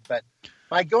looked good, but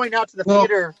by going out to the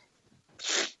theater,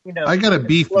 I got a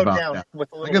beef about that.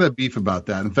 I got a beef about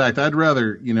that. In fact, I'd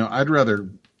rather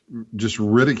just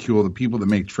ridicule the people that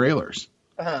make trailers.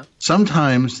 Uh-huh.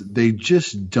 Sometimes they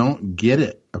just don't get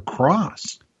it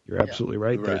across. You're absolutely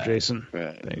right there, Jason.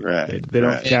 Right. They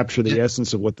don't capture the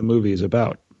essence of what the movie is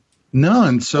about. No,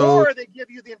 and so or they give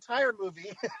you the entire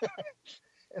movie.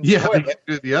 Yeah, they do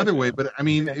it the other way. But I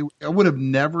mean, I would have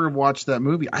never watched that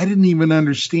movie. I didn't even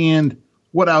understand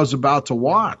what I was about to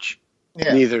watch.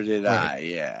 Yeah. Neither did I.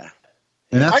 Yeah.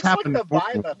 And that's I happened. like the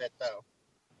vibe of it, though.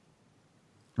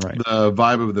 Right. The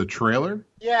vibe of the trailer.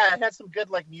 Yeah, it had some good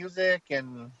music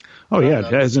and. It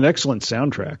has an excellent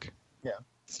soundtrack. Yeah.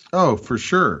 Oh, for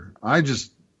sure. I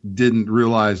just didn't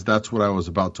realize that's what I was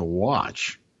about to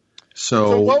watch.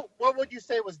 So what would you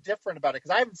say was different about it?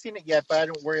 Because I haven't seen it yet, but I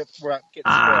don't worry about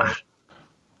getting spoiled.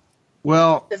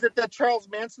 Well, is it the Charles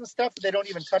Manson stuff that they don't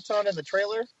even touch on in the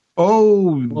trailer?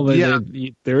 Oh, well, yeah.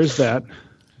 There is that.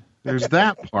 There's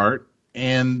that part,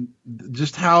 and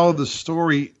just how the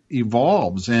story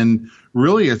evolves, and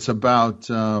really, it's about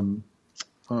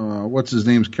what's his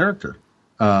name's character.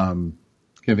 Can't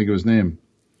think of his name.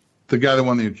 The guy that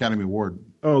won the Academy Award.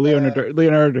 Oh, Leonardo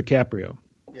DiCaprio.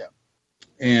 Yeah.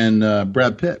 And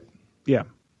Brad Pitt. Yeah.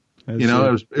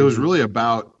 It was really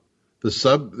about the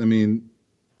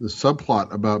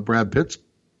subplot about Brad Pitt's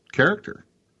character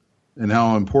and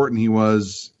how important he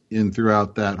was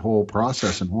throughout that whole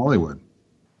process in Hollywood.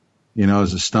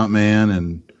 As a stuntman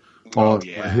and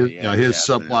his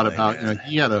subplot about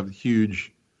he had a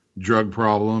huge drug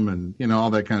problem and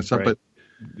all that kind of stuff. Right. But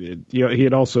he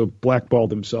had also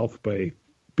blackballed himself by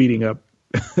beating up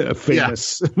a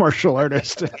famous martial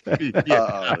artist.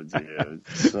 Oh, dude,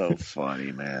 so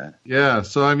funny, man. Yeah,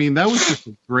 so I mean, that was just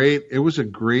it was a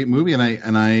great movie,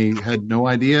 and I had no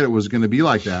idea it was going to be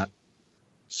like that.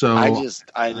 So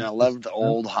I loved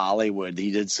old Hollywood. He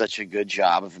did such a good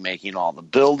job of making all the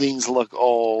buildings look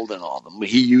old, and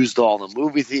he used all the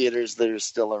movie theaters that are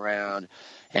still around.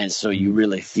 And so you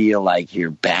really feel like you're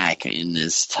back in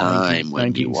this time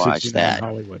when you watch that.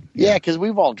 Hollywood. Yeah, because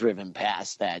we've all driven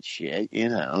past that shit,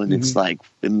 and it's like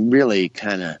really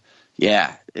kind of,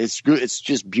 it's good. It's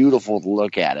just beautiful to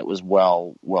look at. It was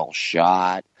well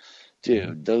shot.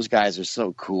 Dude, those guys are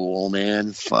so cool,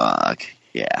 man. Fuck.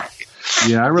 Yeah.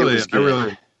 Yeah, I really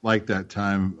liked that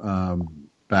time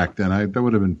back then. That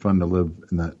would have been fun to live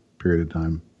in that period of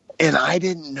time. And I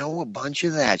didn't know a bunch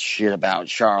of that shit about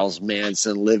Charles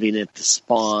Manson living at the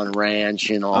Spawn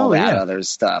Ranch and all that other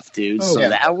stuff, dude.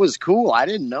 That was cool. I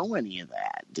didn't know any of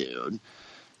that, dude.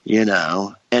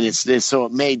 And so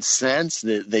it made sense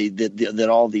that that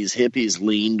all these hippies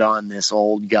leaned on this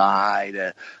old guy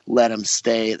to let him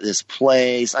stay at this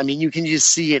place. I mean, you can just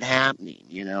see it happening.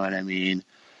 You know what I mean?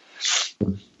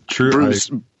 True.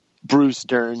 Bruce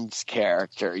Dern's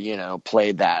character,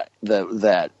 played that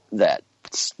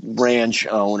ranch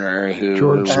owner who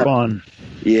George Spawn.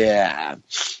 Yeah.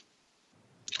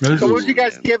 So would you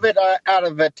guys give it out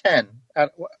of a 10?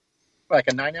 Like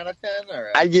a 9 out of 10?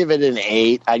 Or I'd give it an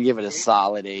 8. I'd give it a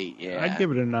solid 8. Yeah. I'd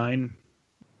give it a 9.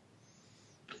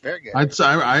 Very good. I'd say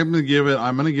I'm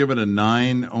gonna give it a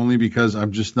 9 only because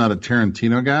I'm just not a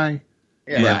Tarantino guy.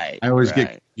 Yeah. Right. I always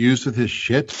get used with his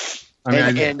shit.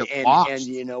 And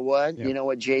you know what? Yeah. You know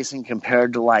what, Jason?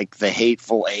 Compared to like The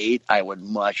Hateful Eight, I would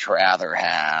much rather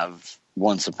have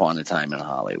Once Upon a Time in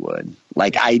Hollywood.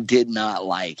 Like, I did not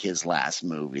like his last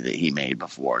movie that he made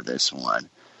before this one.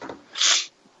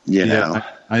 You know?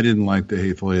 I didn't like The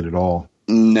Hateful Eight at all.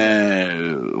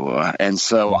 No. And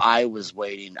so I was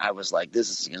waiting. I was like, this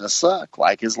is going to suck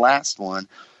like his last one.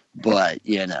 But,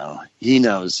 he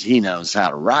knows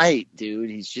how to write, dude.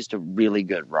 He's just a really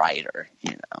good writer,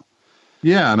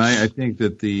 Yeah, and I think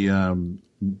that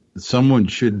someone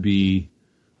should be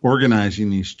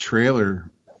organizing these trailer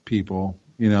people.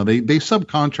 They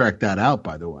subcontract that out,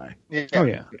 by the way. Yeah. Oh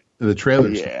yeah, the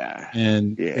trailers. Yeah,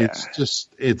 and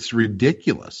it's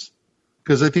ridiculous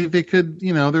because I think they could.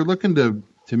 They're looking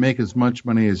to make as much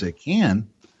money as they can.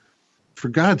 For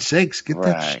God's sakes, get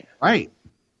that shit right.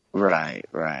 Right.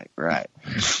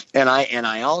 And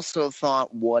I also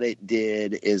thought what it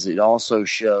did is it also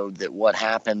showed that what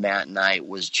happened that night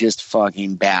was just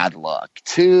fucking bad luck.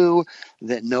 2,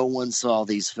 that no one saw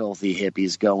these filthy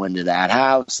hippies go into that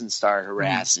house and start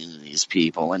harassing these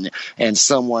people. And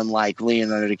someone like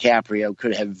Leonardo DiCaprio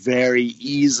could have very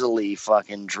easily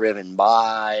fucking driven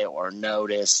by or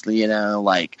noticed,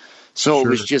 So it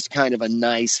was just kind of a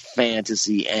nice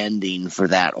fantasy ending for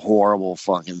that horrible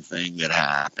fucking thing that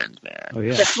happened, man. Oh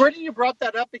yeah. It's weird you brought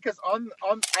that up because on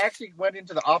I actually went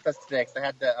into the office today because I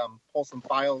had to pull some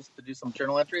files to do some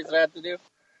journal entries that I had to do.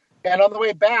 And on the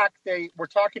way back, they were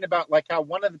talking about like how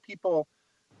one of the people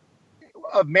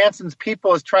of Manson's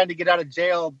people is trying to get out of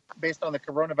jail based on the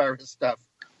coronavirus stuff.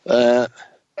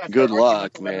 Good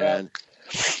luck, man.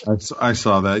 I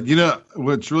saw that. You know,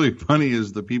 what's really funny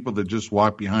is the people that just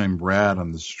walked behind Brad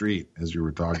on the street as you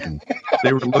were talking.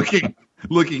 They were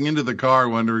looking into the car,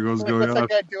 wondering what was going on.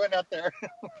 What's that guy doing out there?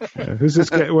 Who's this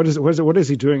guy? What is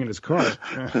he doing in his car?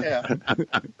 Yeah.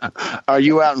 Are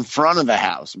you out in front of the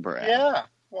house, Brad? Yeah.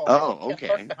 Well, oh,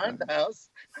 okay. Behind the house.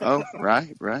 Oh,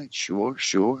 right. Sure.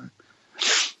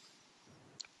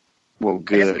 Well,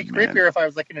 good. I guess it'd be creepier if I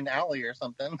was like in an alley or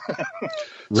something.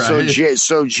 Right.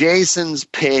 So Jason's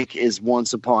pick is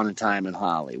Once Upon a Time in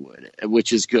Hollywood,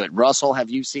 which is good. Russell, have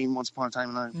you seen Once Upon a Time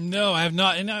in Hollywood? No, I have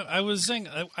not. And I was saying,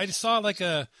 I saw like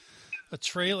a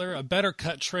trailer, a better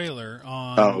cut trailer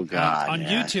on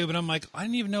YouTube, and I'm like, I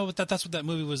didn't even know that's what that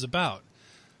movie was about.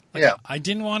 Like, yeah, I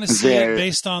didn't want to see it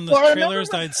based on the trailers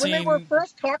that I'd seen. When they were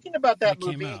first talking about that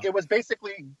movie, it was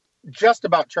basically just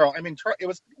about Charles. I mean, it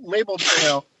was labeled,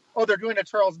 they're doing a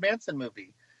Charles Manson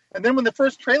movie. And then when the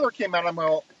first trailer came out, I'm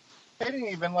like, they didn't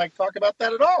even talk about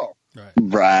that at all.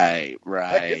 Right.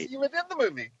 Like, it's even in the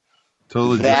movie.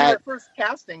 Totally. When they were first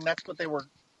casting, that's what they were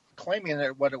claiming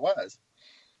what it was.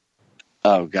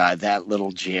 Oh, God, that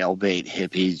little jailbait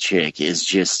hippie chick is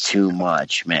just too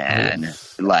much, man.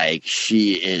 Like,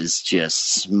 she is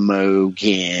just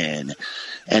smoking.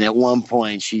 And at one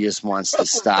point, she just wants to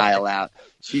style out.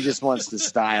 She just wants to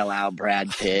style out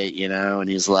Brad Pitt, and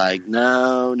he's like,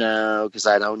 no, because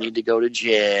I don't need to go to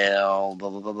jail, blah,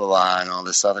 blah, blah, blah, blah, and all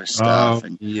this other stuff.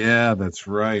 And, yeah, that's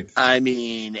right. I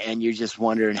mean, and you're just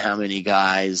wondering how many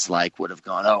guys, would have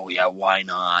gone, oh, yeah, why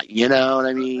not? You know what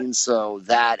I mean? So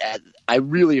I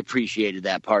really appreciated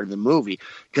that part of the movie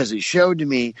because it showed to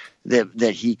me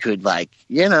that he could,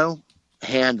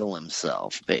 handle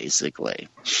himself, basically.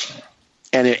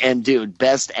 And dude,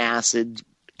 best acid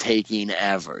taking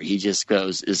ever. He just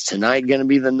goes, is tonight going to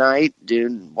be the night?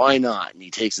 Dude, why not? And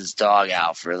he takes his dog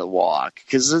out for the walk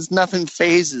because nothing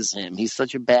phases him. He's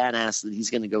such a badass that he's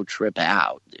going to go trip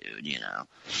out, dude,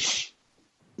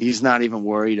 He's not even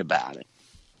worried about it.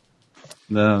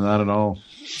 No, not at all.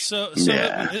 So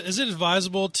is it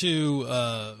advisable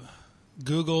to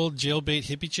Google jailbait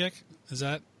hippie chick? Is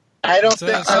that? I don't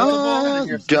think.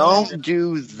 Don't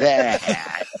do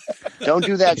that. Don't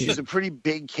do that. She's a pretty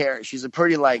big character. She's a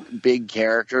pretty big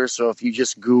character. So if you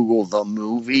just Google the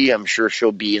movie, I'm sure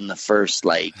she'll be in the first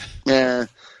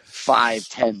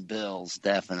 5-10 bills,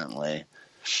 definitely.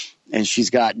 And she's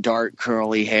got dark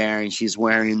curly hair, and she's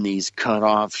wearing these cut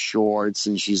off shorts,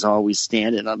 and she's always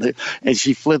standing on and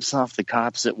she flips off the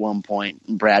cops at one point,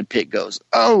 and Brad Pitt goes,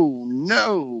 "Oh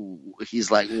no!" He's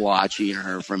watching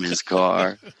her from his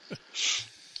car.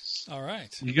 All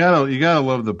right. You gotta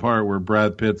love the part where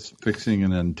Brad Pitt's fixing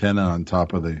an antenna on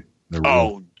top of the roof.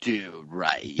 Oh, dude,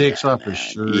 right. He takes off his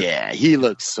shirt. Yeah, he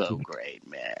looks so great,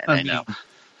 man. I know.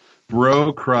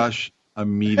 Bro crush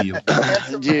immediately.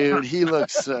 Dude, he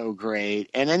looks so great.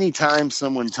 And anytime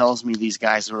someone tells me these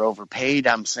guys are overpaid,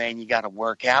 I'm saying you got to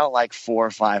work out 4 or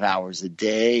 5 hours a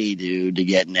day, dude, to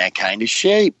get in that kind of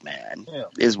shape, man. Yeah.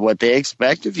 Is what they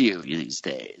expect of you these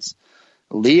days.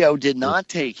 Leo did not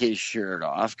take his shirt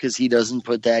off because he doesn't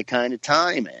put that kind of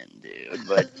time in, dude.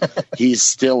 But he's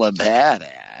still a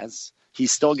badass. He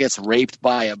still gets raped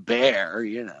by a bear,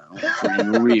 in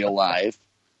real life.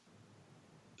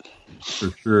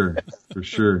 For sure.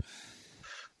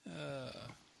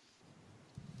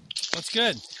 That's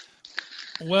good.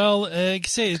 Well, like I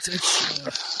say,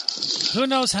 it's who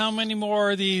knows how many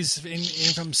more of these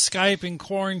from Skype and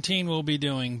quarantine we'll be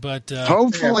doing, but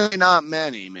hopefully not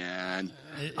many, man.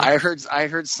 I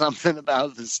heard something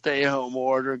about the stay-home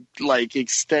order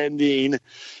extending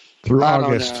through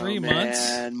August. 3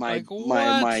 months.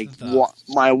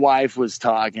 My wife was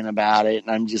talking about it,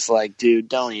 and I'm just like, dude,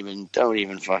 don't even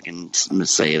fucking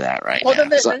say that right now. Well, then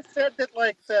they said that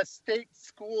the state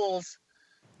schools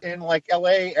in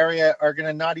LA area are going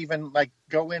to not even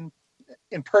go in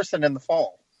person in the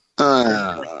fall.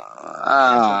 God,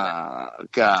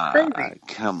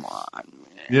 come on, man.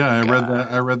 Yeah,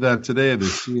 I read that today. The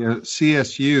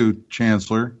CSU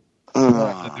chancellor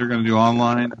that they're going to do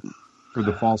online for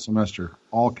the fall semester,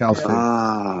 all Cal State.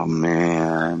 Oh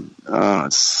man,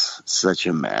 it's such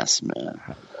a mess, man.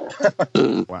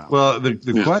 Wow. Well,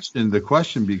 the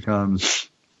question becomes,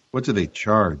 what do they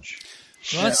charge?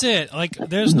 Well, that's it. Like,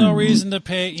 there's no reason to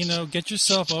pay. Get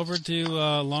yourself over to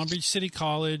Long Beach City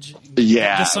College.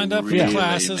 Get signed up for the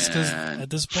classes because at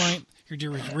this point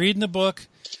you're reading the book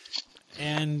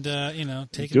and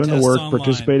taking doing tests the work, online.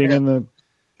 participating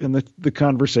in the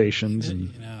conversations.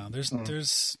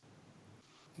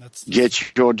 That's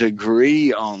get your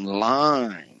degree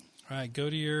online. Right. Go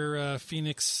to your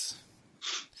Phoenix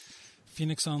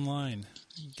Online.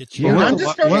 Get your. I'm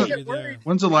just starting to get worried.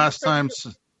 When's the last time?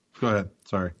 Go ahead.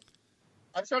 Sorry.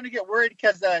 I'm starting to get worried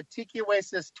because Tiki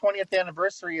Oasis 20th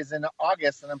anniversary is in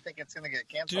August, and I'm thinking it's going to get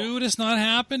canceled. Dude, it's not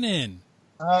happening.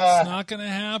 It's not going to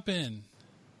happen.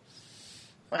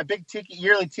 My big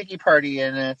yearly Tiki party,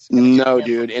 and it's no,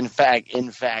 dude. In fact,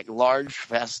 large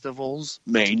festivals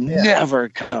may never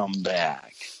come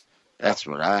back. That's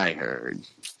what I heard.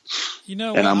 And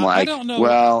I'm like, I don't know.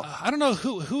 Well, I don't know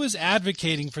who is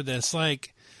advocating for this.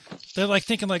 Like, they're like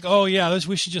thinking like, oh yeah,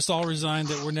 we should just all resign.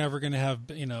 That we're never going to have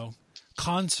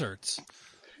concerts.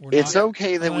 It's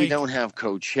okay that we don't have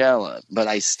Coachella, but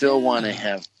I still want to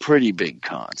have pretty big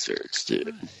concerts,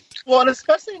 dude. Well, and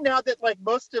especially now that like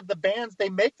most of the bands, they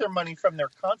make their money from their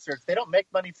concerts. They don't make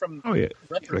money from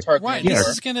records. Right. This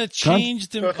is going to change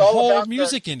the whole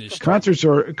music industry. Concerts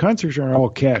are all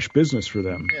cash business for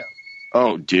them. Yeah.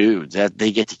 Oh, dude, that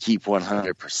they get to keep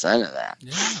 100% of that.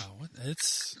 Yeah,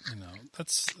 it's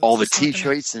that's all the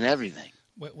T-shirts and everything.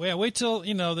 Wait till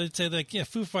they say like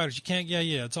Foo Fighters. You can't.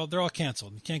 They're all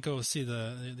canceled. You can't go see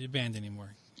the band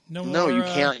anymore. No, you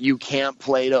can't. You can't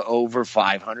play to over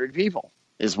 500 people.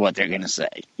 Is what they're going to say.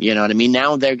 You know what I mean?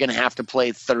 Now they're going to have to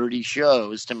play 30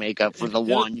 shows to make up for the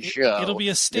one show. It'll be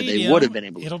a stadium. They would have been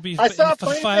able to. It'll be for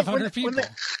 500 people.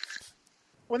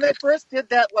 When they first did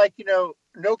that,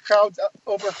 no crowds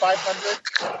over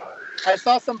 500, I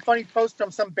saw some funny post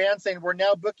from some band saying we're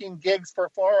now booking gigs for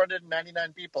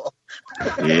 499 people.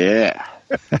 Yeah,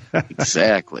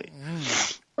 exactly.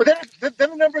 But then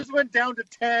the numbers went down to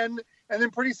 10, and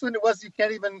then pretty soon it was you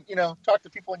can't even talk to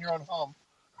people in your own home.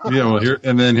 Yeah, well,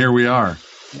 here we are.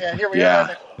 Yeah, here we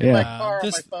are in my car on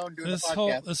my phone doing the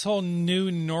podcast. This whole new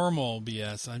normal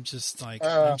BS. I'm just like,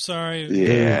 I'm sorry.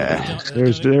 Yeah.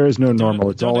 There is no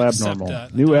normal. It's all abnormal.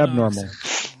 New abnormal.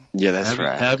 Yeah, that's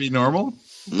right. Abby normal?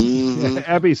 Mm-hmm. Yeah,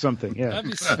 Abby something, yeah.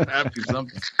 Abby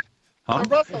something. Huh?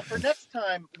 Russell, for next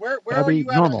time, where are you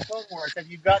at on Clone Wars? Have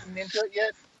you gotten into it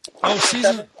yet?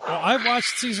 I've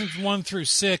watched seasons 1 through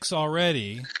 6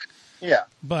 already. Yeah,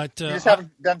 but you just haven't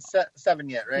done 7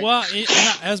 yet, right? Well,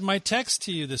 as my text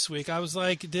to you this week, I was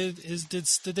like, "Did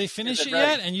they finish it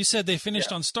yet?" And you said they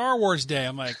finished on Star Wars Day.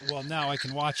 I'm like, "Well, now I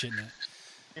can watch it."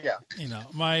 Yeah,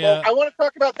 I want to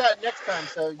talk about that next time,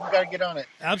 so you got to get on it.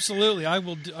 Absolutely, I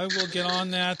will get on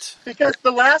that because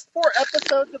the last 4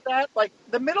 episodes of that, like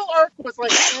the middle arc was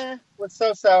like, was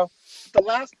so. The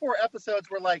last 4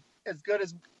 episodes were like as good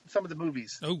as some of the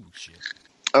movies. Oh shit.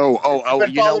 Oh!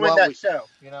 You know what? That show,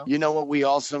 you know what? We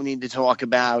also need to talk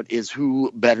about is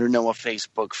who better know a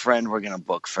Facebook friend we're going to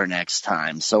book for next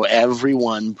time. So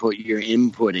everyone, put your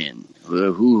input in.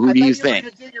 Who do you think?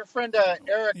 Were gonna do your friend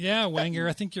Eric. Yeah, Wenger.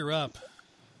 I think you're up.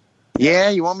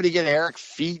 Yeah, you want me to get Eric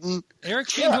Featon? Eric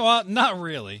Featon? Well, not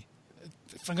really.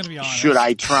 If I'm going to be honest. Should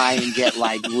I try and get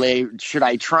Should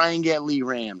I try and get Lee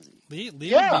Ramsey? Lee would be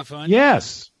fun.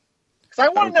 Yes. Because I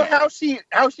want to know how she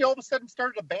all of a sudden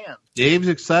started a band. Dave's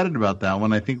excited about that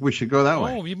one. I think we should go that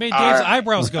way. Oh, you made Dave's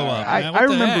eyebrows go up. I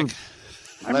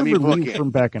remember Lee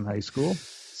from back in high school.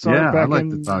 I'd like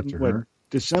to talk to her.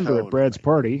 December at Brad's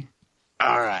party.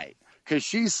 All right. Because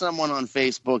she's someone on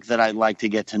Facebook that I'd like to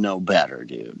get to know better,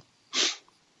 dude.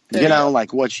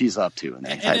 Like what she's up to and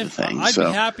that type of thing. I'd be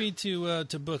happy to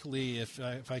book Lee if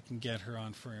I can get her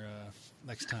on for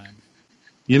next time.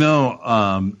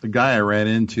 The guy I ran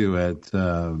into at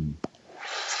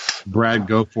Brad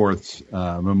Goforth's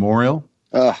memorial,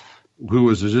 who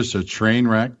was just a train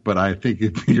wreck, but I think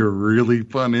it'd be a really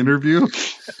fun interview.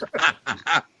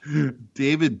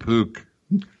 David Pook.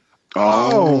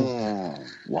 Oh,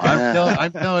 wow!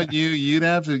 I'm telling you, you'd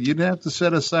have to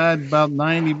set aside about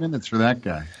 90 minutes for that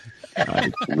guy.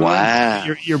 Wow,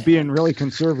 you're being really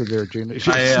conservative there, Gene.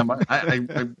 I am.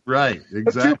 I right,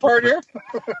 exactly. Two-parter.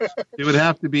 It would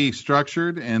have to be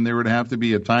structured, and there would have to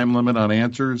be a time limit on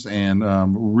answers, and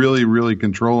really, really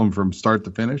control him from start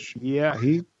to finish. Yeah,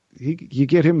 you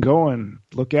get him going.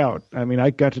 Look out! I mean, I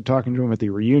got to talking to him at the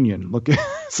reunion.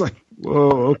 It's like,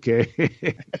 whoa,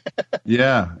 okay.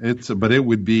 Yeah, but it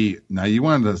would be now. You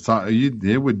wanted to talk.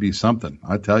 It would be something.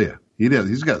 I tell you,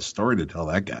 he's got a story to tell.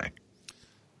 That guy.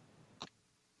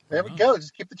 There we go.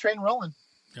 Just keep the train rolling.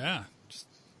 Yeah.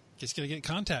 Just got to get in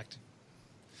contact.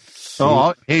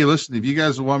 Oh, hey, listen, if you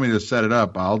guys want me to set it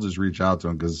up, I'll just reach out to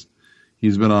him because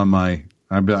he's been on my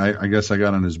I guess I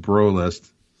got on his bro list.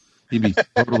 He'd be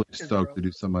totally stoked to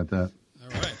do something like that. All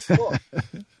right. Cool.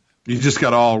 You just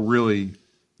got to all really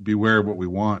beware of what we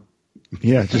want.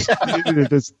 Yeah, just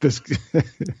this.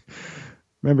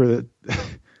 Remember that.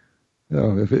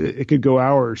 Oh, if it could go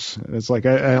hours. It's like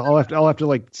I'll have to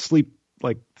like sleep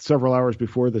like several hours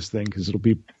before this thing because it'll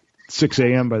be 6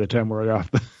 a.m. by the time we're off.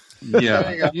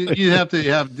 Yeah, you'd have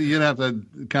to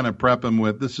kind of prep them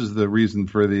with. This is the reason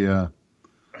for the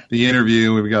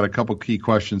interview. We've got a couple key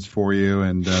questions for you,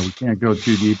 and we can't go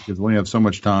too deep because we only have so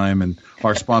much time, and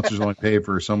our sponsors only pay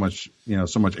for so much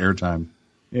airtime.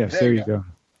 Yes, there you go.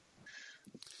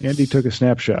 Andy took a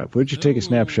snapshot. What did you take a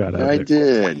snapshot of? I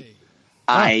did.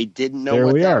 I didn't know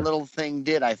what that little thing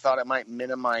did. I thought it might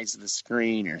minimize the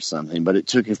screen or something, but it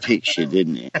took a picture,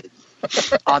 didn't it?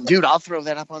 Dude, I'll throw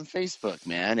that up on Facebook,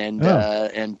 man, and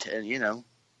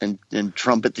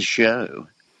trumpet the show.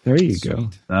 There you go.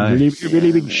 Nice.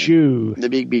 Really big shoe. The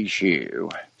big shoe.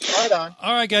 Right on.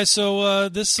 All right, guys. So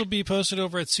this will be posted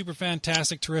over at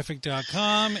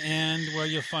superfantasticterrific.com, and where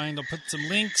you'll find, I'll put some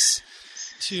links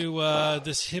to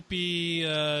this hippie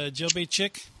jailbait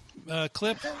chick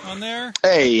clip on there.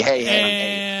 Hey.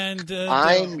 And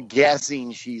I'm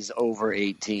guessing she's over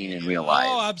 18 in real life.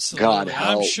 Oh, absolutely. God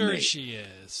help I'm sure me. she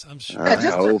is. I'm sure.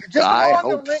 I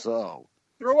hope so.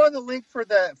 Throw on the link for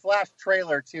the Flash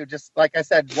trailer too. Just like I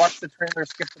said, watch the trailer,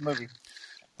 skip the movie.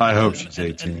 I hope she's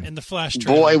 18. And the Flash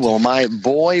trailer.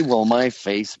 Boy, will my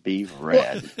face be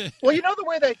red. Well, you know the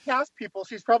way they cast people,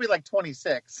 she's probably like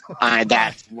 26.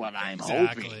 That's what I'm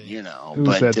Exactly. hoping, you know. Who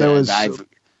was But that? That was I've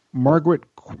Margaret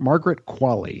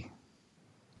Qualley.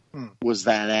 was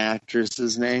that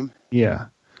actress's name? Yeah,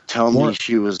 Tell me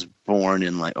she was born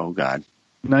in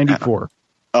 94.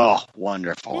 Oh,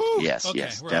 wonderful. Woo! Yes, Okay,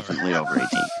 yes, we're definitely over 18.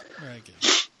 Very good.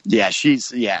 Yeah,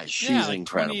 she's Like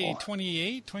incredible.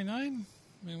 28, 29?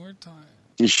 I mean, we're talking.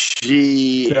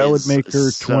 That would make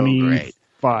her so great.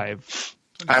 25.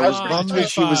 I was bummed that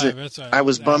she was That's right. I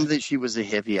was bummed that she was a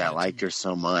hippie. I liked her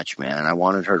so much, man. I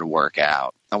wanted her to work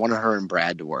out. I wanted her and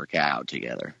Brad to work out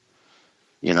together.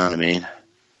 You know what I mean?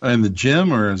 In the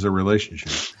gym or as a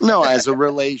relationship? No, as a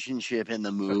relationship in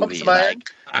the movie.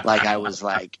 Like I was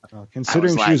like,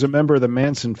 Considering she was a member of the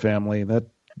Manson family, that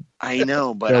I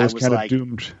know, but that I was was kind like, of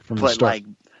doomed from the but start. like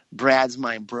Brad's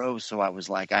my bro, so I was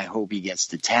like, I hope he gets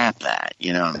to tap that.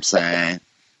 You know what I'm saying?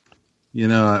 You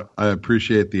know, I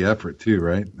appreciate the effort too,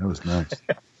 right? That was nice.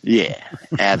 Yeah,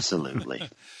 absolutely.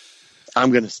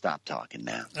 I'm going to stop talking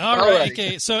now. All right.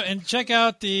 Okay. So, and check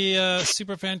out the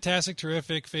Super Fantastic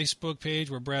Terrific Facebook page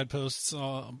where Brad posts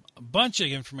a bunch of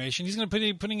information. He's going to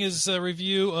be putting his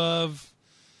review of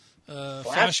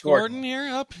Flash Gordon here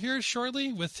up here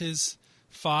shortly with his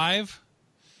 5.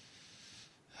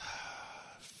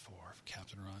 4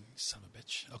 Captain Ron, son of a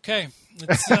bitch. Okay.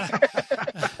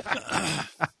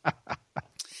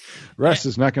 Russ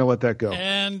is not going to let that go.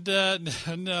 And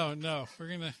no, we're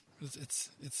gonna. It's.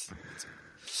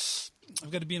 I've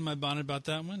got to be in my bonnet about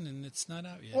that one, and it's not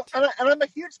out yet. Well, and I'm a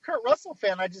huge Kurt Russell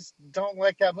fan. I just don't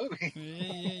like that movie.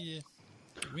 Yeah.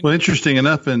 Well, interesting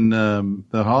enough, in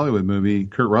the Hollywood movie,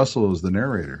 Kurt Russell was the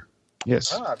narrator. Yes.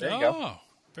 There you go.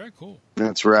 Very cool.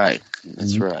 That's right.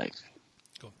 That's right.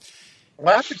 Cool.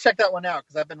 Well, I have to check that one out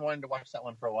because I've been wanting to watch that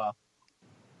one for a while.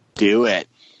 Do it.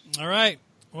 All right.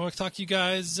 Well, we'll talk to you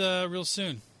guys real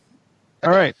soon. All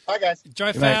right. Bye, guys.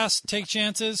 Drive fast. Take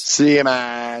chances. See you,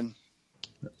 man.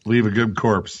 Leave a good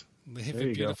corpse. Leave There a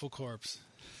you beautiful corpse.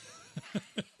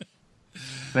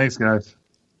 Thanks, guys.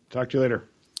 Talk to you later.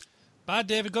 Bye,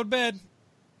 David. Go to bed.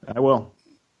 I will.